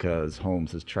so because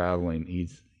Holmes is traveling.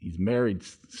 He's married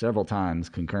several times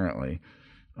concurrently,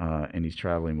 and he's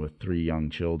traveling with 3 young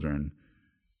children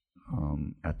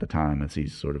at the time as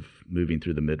he's sort of moving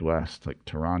through the Midwest, like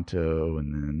Toronto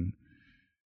and then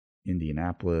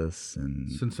Indianapolis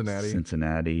and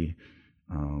Cincinnati.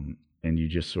 and you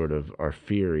just sort of are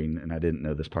fearing, and I didn't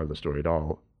know this part of the story at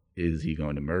all, is he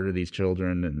going to murder these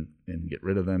children and get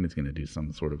rid of them? He's going to do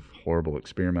some sort of horrible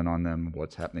experiment on them.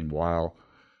 What's happening while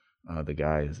the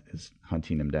guy is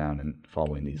hunting him down and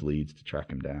following these leads to track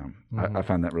him down? I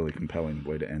found that really compelling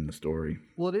way to end the story.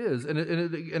 Well, it is.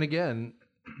 And again,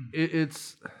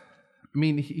 it's, I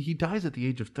mean, he dies at the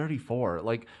age of 34.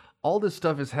 Like, all this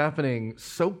stuff is happening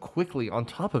so quickly on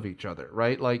top of each other,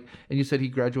 right? Like, and you said he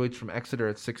graduates from Exeter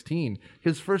at 16.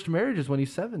 His first marriage is when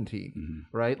he's 17,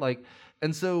 right? Like,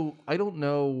 and so I don't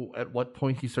know at what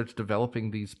point he starts developing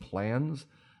these plans,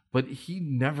 but he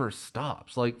never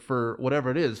stops. Like, for whatever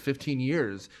it is, 15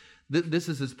 years, this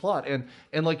is his plot.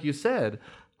 And like you said,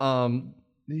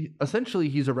 essentially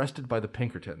he's arrested by the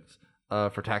Pinkertons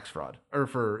for tax fraud or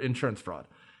for insurance fraud.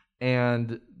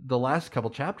 And the last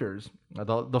couple chapters,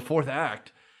 the fourth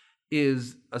act,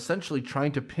 is essentially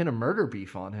trying to pin a murder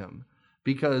beef on him.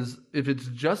 Because if it's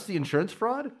just the insurance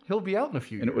fraud, he'll be out in a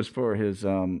few years. And it was for his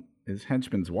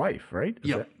henchman's wife, right?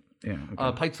 Yeah. Yeah.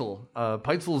 Okay. Peitzel.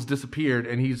 Peitzel's disappeared,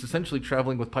 and he's essentially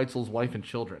traveling with Peitzel's wife and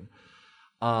children.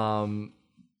 And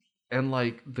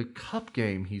like the cup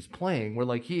game he's playing, where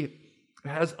like he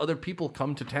has other people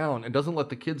come to town and doesn't let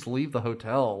the kids leave the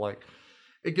hotel, like,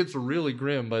 it gets really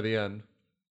grim by the end.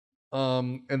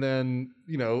 And then,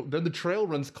 then the trail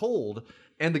runs cold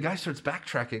and the guy starts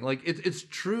backtracking. Like, it's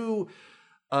true.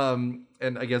 And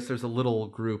I guess there's a little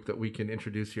group that we can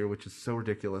introduce here, which is so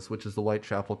ridiculous, which is the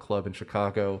Whitechapel Club in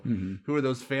Chicago, who are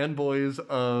those fanboys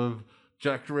of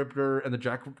Jack the Ripper and the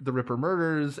Jack the Ripper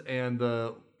murders, and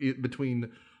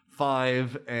between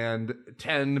 5 and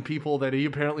 10 people that he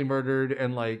apparently murdered.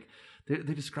 And like,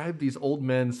 they describe these old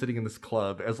men sitting in this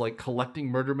club as like collecting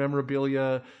murder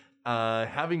memorabilia,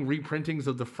 having reprintings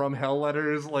of the From Hell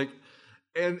letters, like,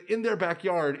 and in their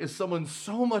backyard is someone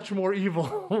so much more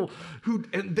evil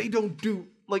and they don't do,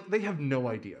 like, they have no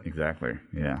idea. Exactly.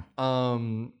 Yeah.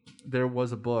 There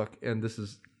was a book, and this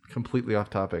is completely off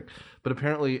topic, but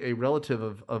apparently a relative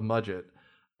of Mudgett,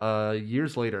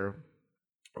 years later,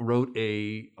 wrote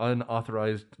a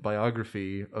unauthorized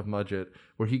biography of Mudgett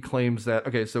where he claims that,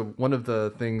 okay, so one of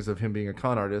the things of him being a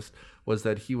con artist was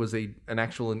that he was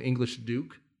an English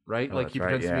duke, right? Oh, like, he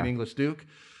pretends to be an English duke.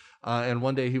 And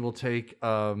one day he will take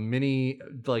Minnie,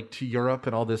 like, to Europe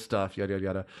and all this stuff, yada, yada,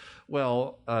 yada.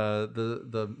 Well,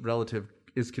 the relative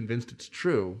is convinced it's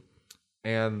true,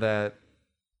 and that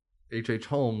H.H.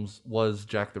 Holmes was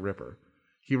Jack the Ripper.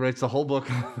 He writes a whole book.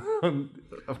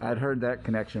 I'd heard that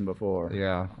connection before.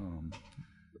 Yeah.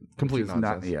 Complete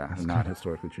nonsense. Not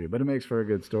historically true, but it makes for a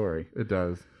good story. It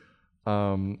does.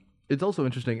 It's also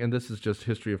interesting, and this is just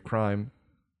history of crime.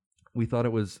 We thought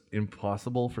it was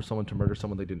impossible for someone to murder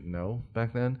someone they didn't know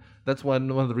back then. That's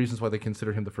one of the reasons why they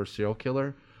consider him the first serial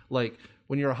killer. Like,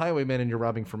 when you're a highwayman and you're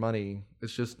robbing for money,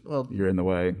 it's just, well, you're in the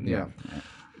way. Yeah.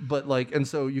 But like, and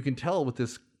so you can tell with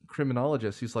this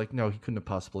criminologist, he's like, no, he couldn't have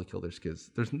possibly killed their kids.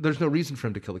 There's no reason for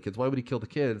him to kill the kids. Why would he kill the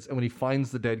kids? And when he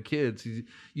finds the dead kids,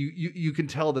 you can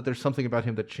tell that there's something about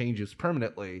him that changes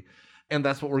permanently. And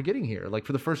that's what we're getting here. Like,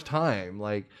 for the first time,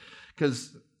 like,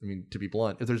 because, I mean, to be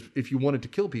blunt, if you wanted to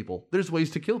kill people, there's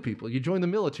ways to kill people. You join the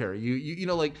military, you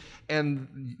know, like,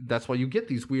 and that's why you get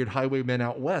these weird highwaymen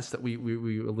out west that we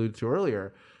alluded to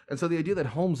earlier. And so the idea that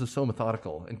Holmes is so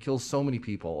methodical and kills so many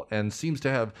people and seems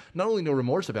to have not only no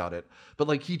remorse about it, but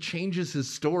like, he changes his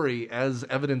story as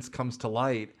evidence comes to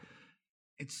light.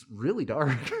 It's really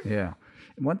dark. Yeah.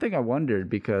 And one thing I wondered,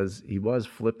 because he was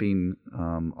flipping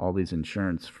all these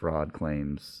insurance fraud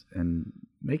claims and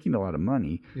making a lot of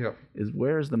money, is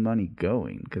where's the money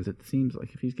going? Because it seems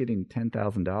like if he's getting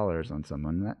 $10,000 on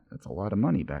someone, that's a lot of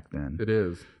money back then. It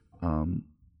is.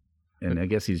 And I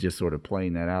guess he's just sort of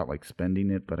playing that out, like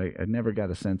spending it. But I never got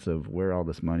a sense of where all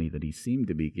this money that he seemed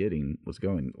to be getting was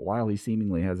going, while he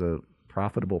seemingly has a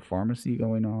profitable pharmacy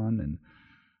going on. And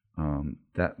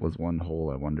that was one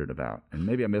hole I wondered about. And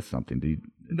maybe I missed something. Did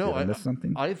I miss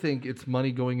something? I think it's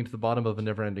money going into the bottom of a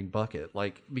never-ending bucket.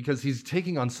 Like, because he's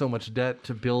taking on so much debt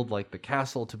to build, like, the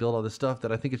castle, to build all this stuff,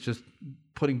 that I think it's just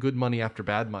putting good money after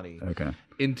bad money. Okay.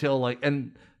 Until, like,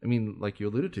 and I mean, like you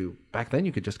alluded to, back then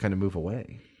you could just kind of move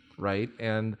away, right?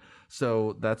 And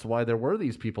so that's why there were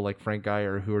these people like Frank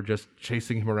Geyer who are just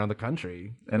chasing him around the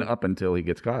country. And up until he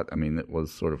gets caught, I mean, it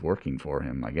was sort of working for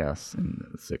him, I guess, in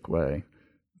a sick way.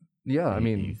 Yeah, I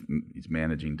mean, he's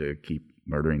managing to keep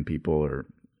murdering people or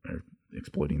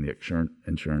exploiting the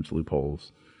insurance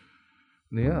loopholes.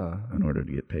 Yeah, in order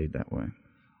to get paid that way.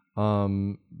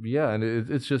 Yeah, and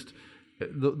it's just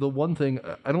the one thing,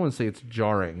 I don't want to say it's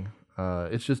jarring.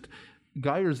 It's just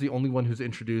Geyer's the only one who's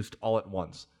introduced all at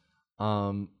once,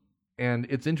 and And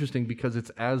it's interesting because it's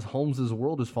as Holmes's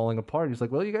world is falling apart. He's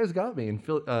like, well, you guys got me. And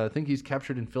I think he's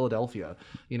captured in Philadelphia,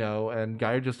 and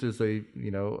Geyer just is a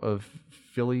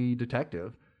Philly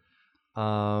detective.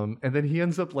 And then he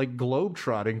ends up like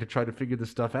globetrotting to try to figure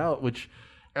this stuff out, which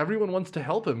everyone wants to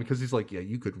help him because he's like, yeah,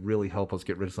 you could really help us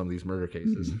get rid of some of these murder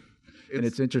cases. Mm-hmm. And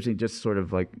it's interesting, just sort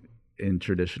of like in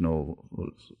traditional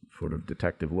sort of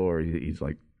detective lore, he's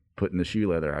like putting the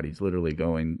shoe leather out. He's literally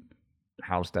going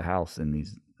house to house in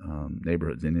these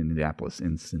neighborhoods in Indianapolis,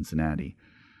 in Cincinnati,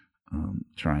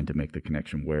 trying to make the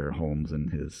connection where Holmes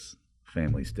and his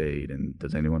family stayed, and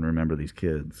does anyone remember these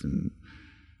kids? And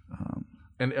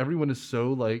everyone is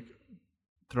so like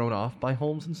thrown off by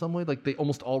Holmes in some way. Like they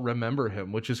almost all remember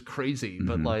him, which is crazy. Mm-hmm.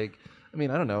 But like, I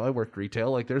mean, I don't know. I worked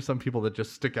retail. Like there's some people that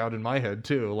just stick out in my head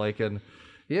too. Like, and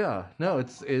yeah, no,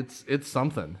 it's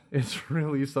something. It's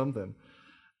really something.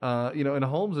 And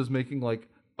Holmes is making like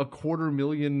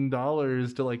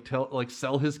 $250,000 to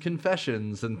sell his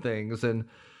confessions and things. And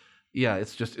yeah,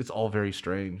 it's all very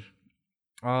strange.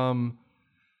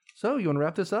 So you want to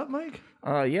wrap this up, Mike?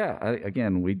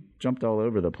 Again, we jumped all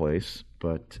over the place,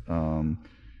 but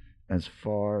as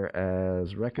far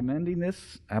as recommending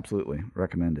this, absolutely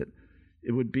recommend it.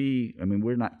 It would be, I mean,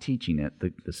 we're not teaching it.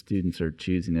 The students are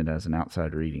choosing it as an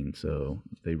outside reading. So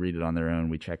they read it on their own.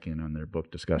 We check in on their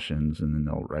book discussions, and then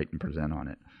they'll write and present on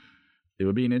it. It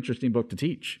would be an interesting book to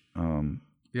teach.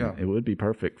 It would be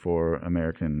perfect for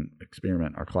American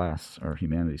Experiment, our class, our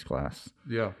humanities class.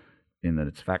 Yeah. In that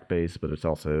it's fact-based, but it's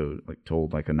also like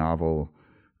told like a novel.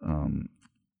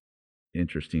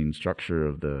 Interesting structure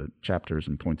of the chapters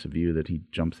and points of view that he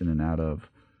jumps in and out of.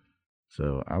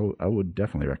 So I would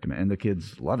definitely recommend, and the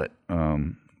kids love it.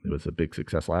 It was a big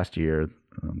success last year,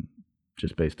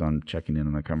 just based on checking in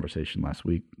on the conversation last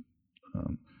week.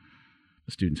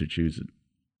 The students who choose it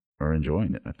are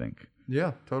enjoying it, I think.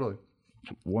 Yeah, totally.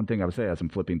 One thing I would say as I'm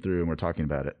flipping through and we're talking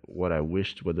about it, what I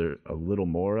wished were there a little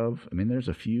more of. I mean, there's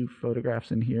a few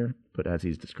photographs in here, but as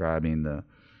he's describing the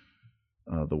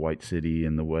White City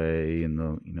and the Way and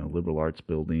the liberal arts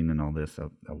building and all this, I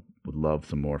would love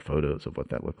some more photos of what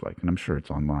that looked like, and I'm sure it's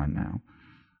online now.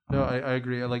 No, I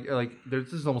agree.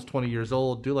 This is almost 20 years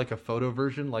old. Do like a photo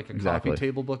version, like a coffee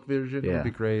table book version. Yeah. It would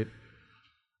be great.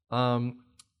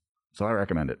 So I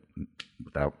recommend it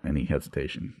without any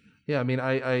hesitation. Yeah, I mean,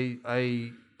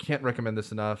 I can't recommend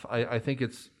this enough. I think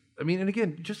it's, I mean, and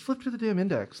again, just flip to the damn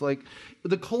index. Like,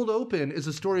 the cold open is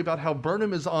a story about how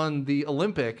Burnham is on the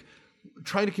Olympic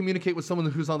trying to communicate with someone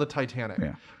who's on the Titanic,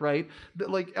 right?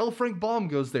 Like, L. Frank Baum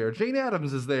goes there. Jane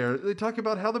Addams is there. They talk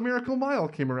about how the Miracle Mile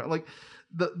came around. Like,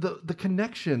 the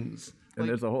connections. And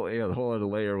there's the whole other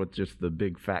layer with just the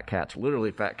big fat cats,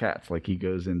 literally fat cats. Like he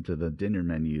goes into the dinner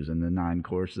menus and the 9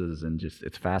 courses, and just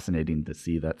it's fascinating to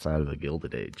see that side of the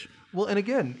Gilded Age. Well, and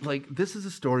again, like this is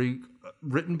a story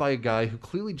written by a guy who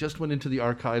clearly just went into the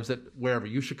archives at wherever,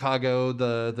 Chicago,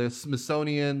 the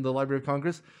Smithsonian, the Library of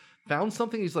Congress, found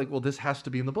something. He's like, well, this has to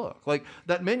be in the book. Like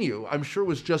that menu, I'm sure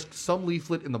was just some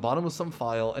leaflet in the bottom of some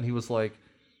file, and he was like,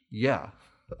 yeah,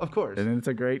 of course. And it's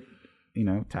a great,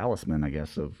 talisman, I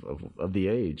guess, of the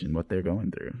age and what they're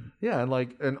going through. Yeah,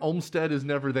 and Olmsted is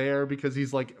never there because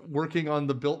he's like working on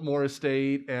the Biltmore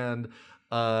estate, and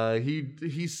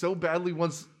he so badly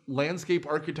wants landscape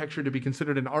architecture to be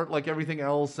considered an art like everything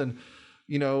else, and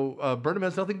Burnham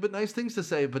has nothing but nice things to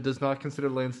say, but does not consider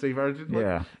landscape art.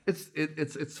 Yeah,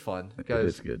 it's fun, guys. It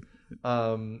is good.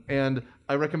 And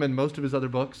I recommend most of his other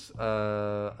books.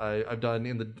 I've done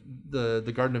in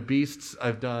the Garden of Beasts.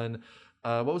 I've done.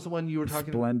 What was the one you were talking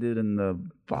about? Splendid in the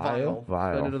Vial.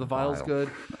 Splendid in the Vial's good.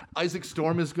 Isaac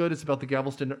Storm is good. It's about the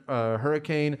Galveston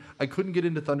hurricane. I couldn't get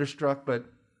into Thunderstruck, but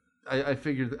I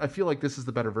feel like this is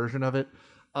the better version of it.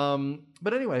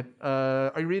 But anyway,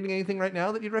 are you reading anything right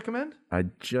now that you'd recommend? I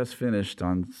just finished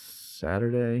on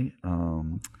Saturday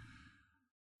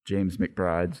James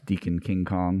McBride's Deacon King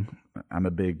Kong. I'm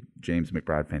a big James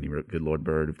McBride fan. He wrote Good Lord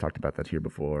Bird. We've talked about that here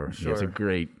before. Sure. He has a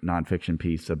great nonfiction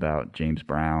piece about James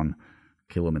Brown,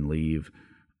 Kill 'Em and Leave.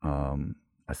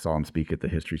 I saw him speak at the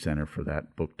History Center for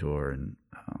that book tour, and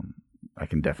I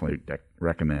can definitely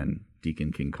recommend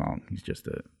Deacon King Kong. He's just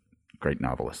a great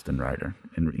novelist and writer,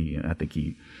 and I think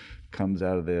he comes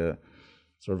out of the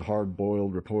sort of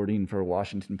hard-boiled reporting for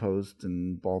Washington Post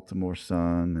and Baltimore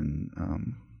Sun,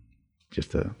 and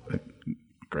just a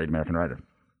great American writer.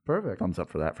 Perfect. Thumbs up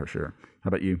for that for sure. How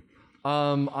about you?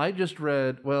 I just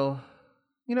read, well,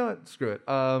 you know what? Screw it.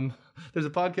 There's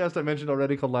a podcast I mentioned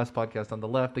already called Last Podcast on the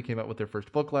Left. They came out with their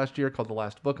first book last year called The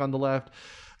Last Book on the Left.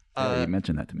 You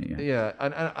mentioned that to me. Yeah,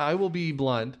 and I will be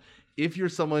blunt. If you're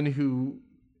someone who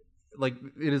like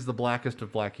it is the blackest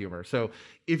of black humor. So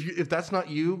if that's not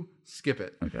you, skip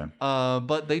it. Okay.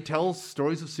 But they tell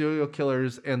stories of serial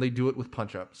killers and they do it with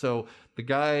punch up. So the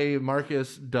guy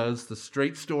Marcus does the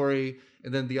straight story,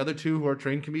 and then the other two who are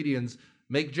trained comedians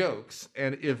make jokes.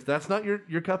 And if that's not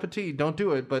your cup of tea, don't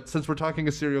do it. But since we're talking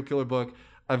a serial killer book,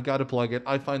 I've got to plug it.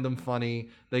 I find them funny.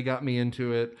 They got me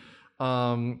into it.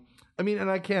 I mean,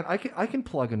 and I can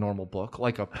plug a normal book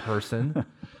like a person.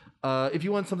 If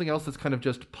you want something else that's kind of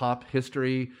just pop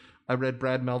history, I read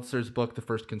Brad Meltzer's book, The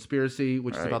First Conspiracy,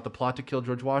 which is about the plot to kill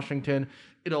George Washington.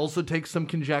 It also takes some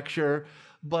conjecture,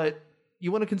 but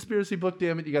you want a conspiracy book,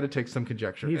 damn it, you got to take some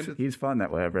conjecture. He's fun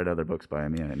that way. I've read other books by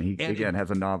him, yeah. And he, again,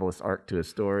 has a novelist arc to his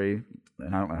story.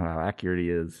 And I don't know how accurate he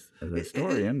is as a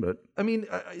historian, but... I mean,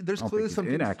 there's clearly some...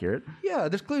 inaccurate. Yeah,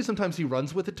 there's clearly sometimes he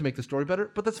runs with it to make the story better,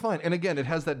 but that's fine. And again, it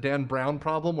has that Dan Brown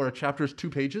problem where a chapter is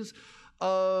 2 pages.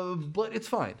 But it's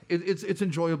fine. It's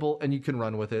enjoyable, and you can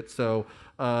run with it. So,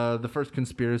 The First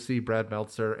Conspiracy, Brad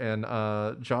Meltzer, and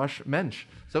Josh Mensch.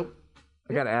 So...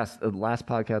 I got to ask, the last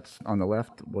podcast on the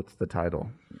left, what's the title?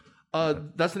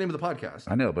 That's the name of the podcast.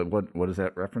 I know, but what is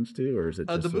that reference to? Or is it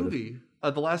just the movie,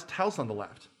 The Last House on the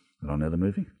Left? I don't know the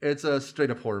movie. It's a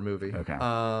straight up horror movie. Okay.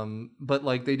 But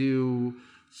like they do,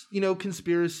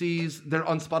 conspiracies. They're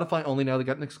on Spotify only now. They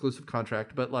got an exclusive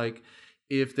contract. But like,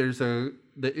 if there's a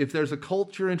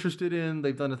cult you're interested in,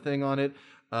 they've done a thing on it.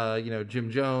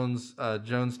 Jim Jones,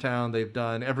 Jonestown. They've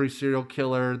done every serial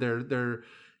killer. They're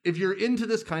if you're into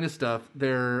this kind of stuff,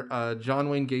 their John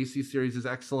Wayne Gacy series is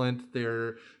excellent.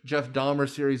 Their Jeff Dahmer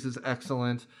series is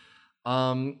excellent.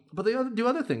 But they do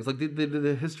other things, like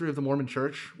the history of the Mormon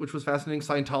Church, which was fascinating.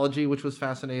 Scientology, which was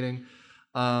fascinating.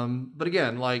 But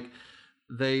again, like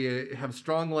they have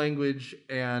strong language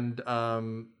and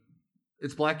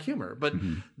it's black humor. But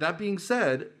that being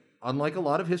said, unlike a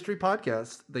lot of history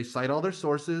podcasts, they cite all their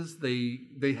sources.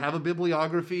 They have a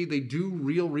bibliography. They do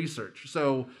real research.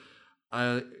 So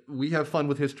we have fun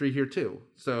with history here too.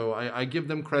 So I give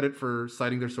them credit for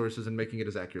citing their sources and making it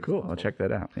as accurate as possible. I'll check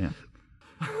that out. Yeah.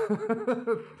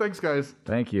 Thanks, guys.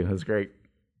 Thank you. That was great.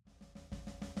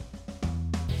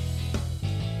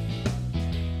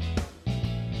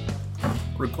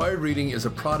 Required Reading is a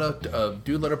product of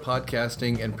Dude Letter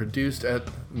Podcasting and produced at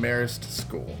Marist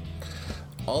School.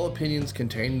 All opinions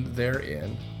contained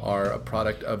therein are a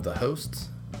product of the hosts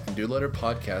and Dude Letter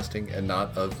Podcasting and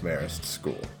not of Marist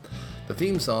School. The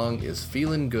theme song is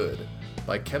Feelin' Good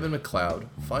by Kevin MacLeod.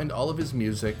 Find all of his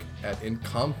music at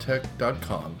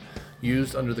incomtech.com,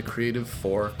 used under the Creative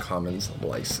 4 Commons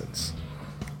license.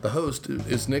 The host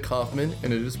is Nick Hoffman,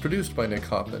 and it is produced by Nick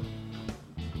Hoffman.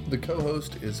 The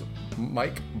co-host is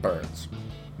Mike Burns.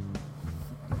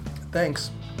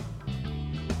 Thanks.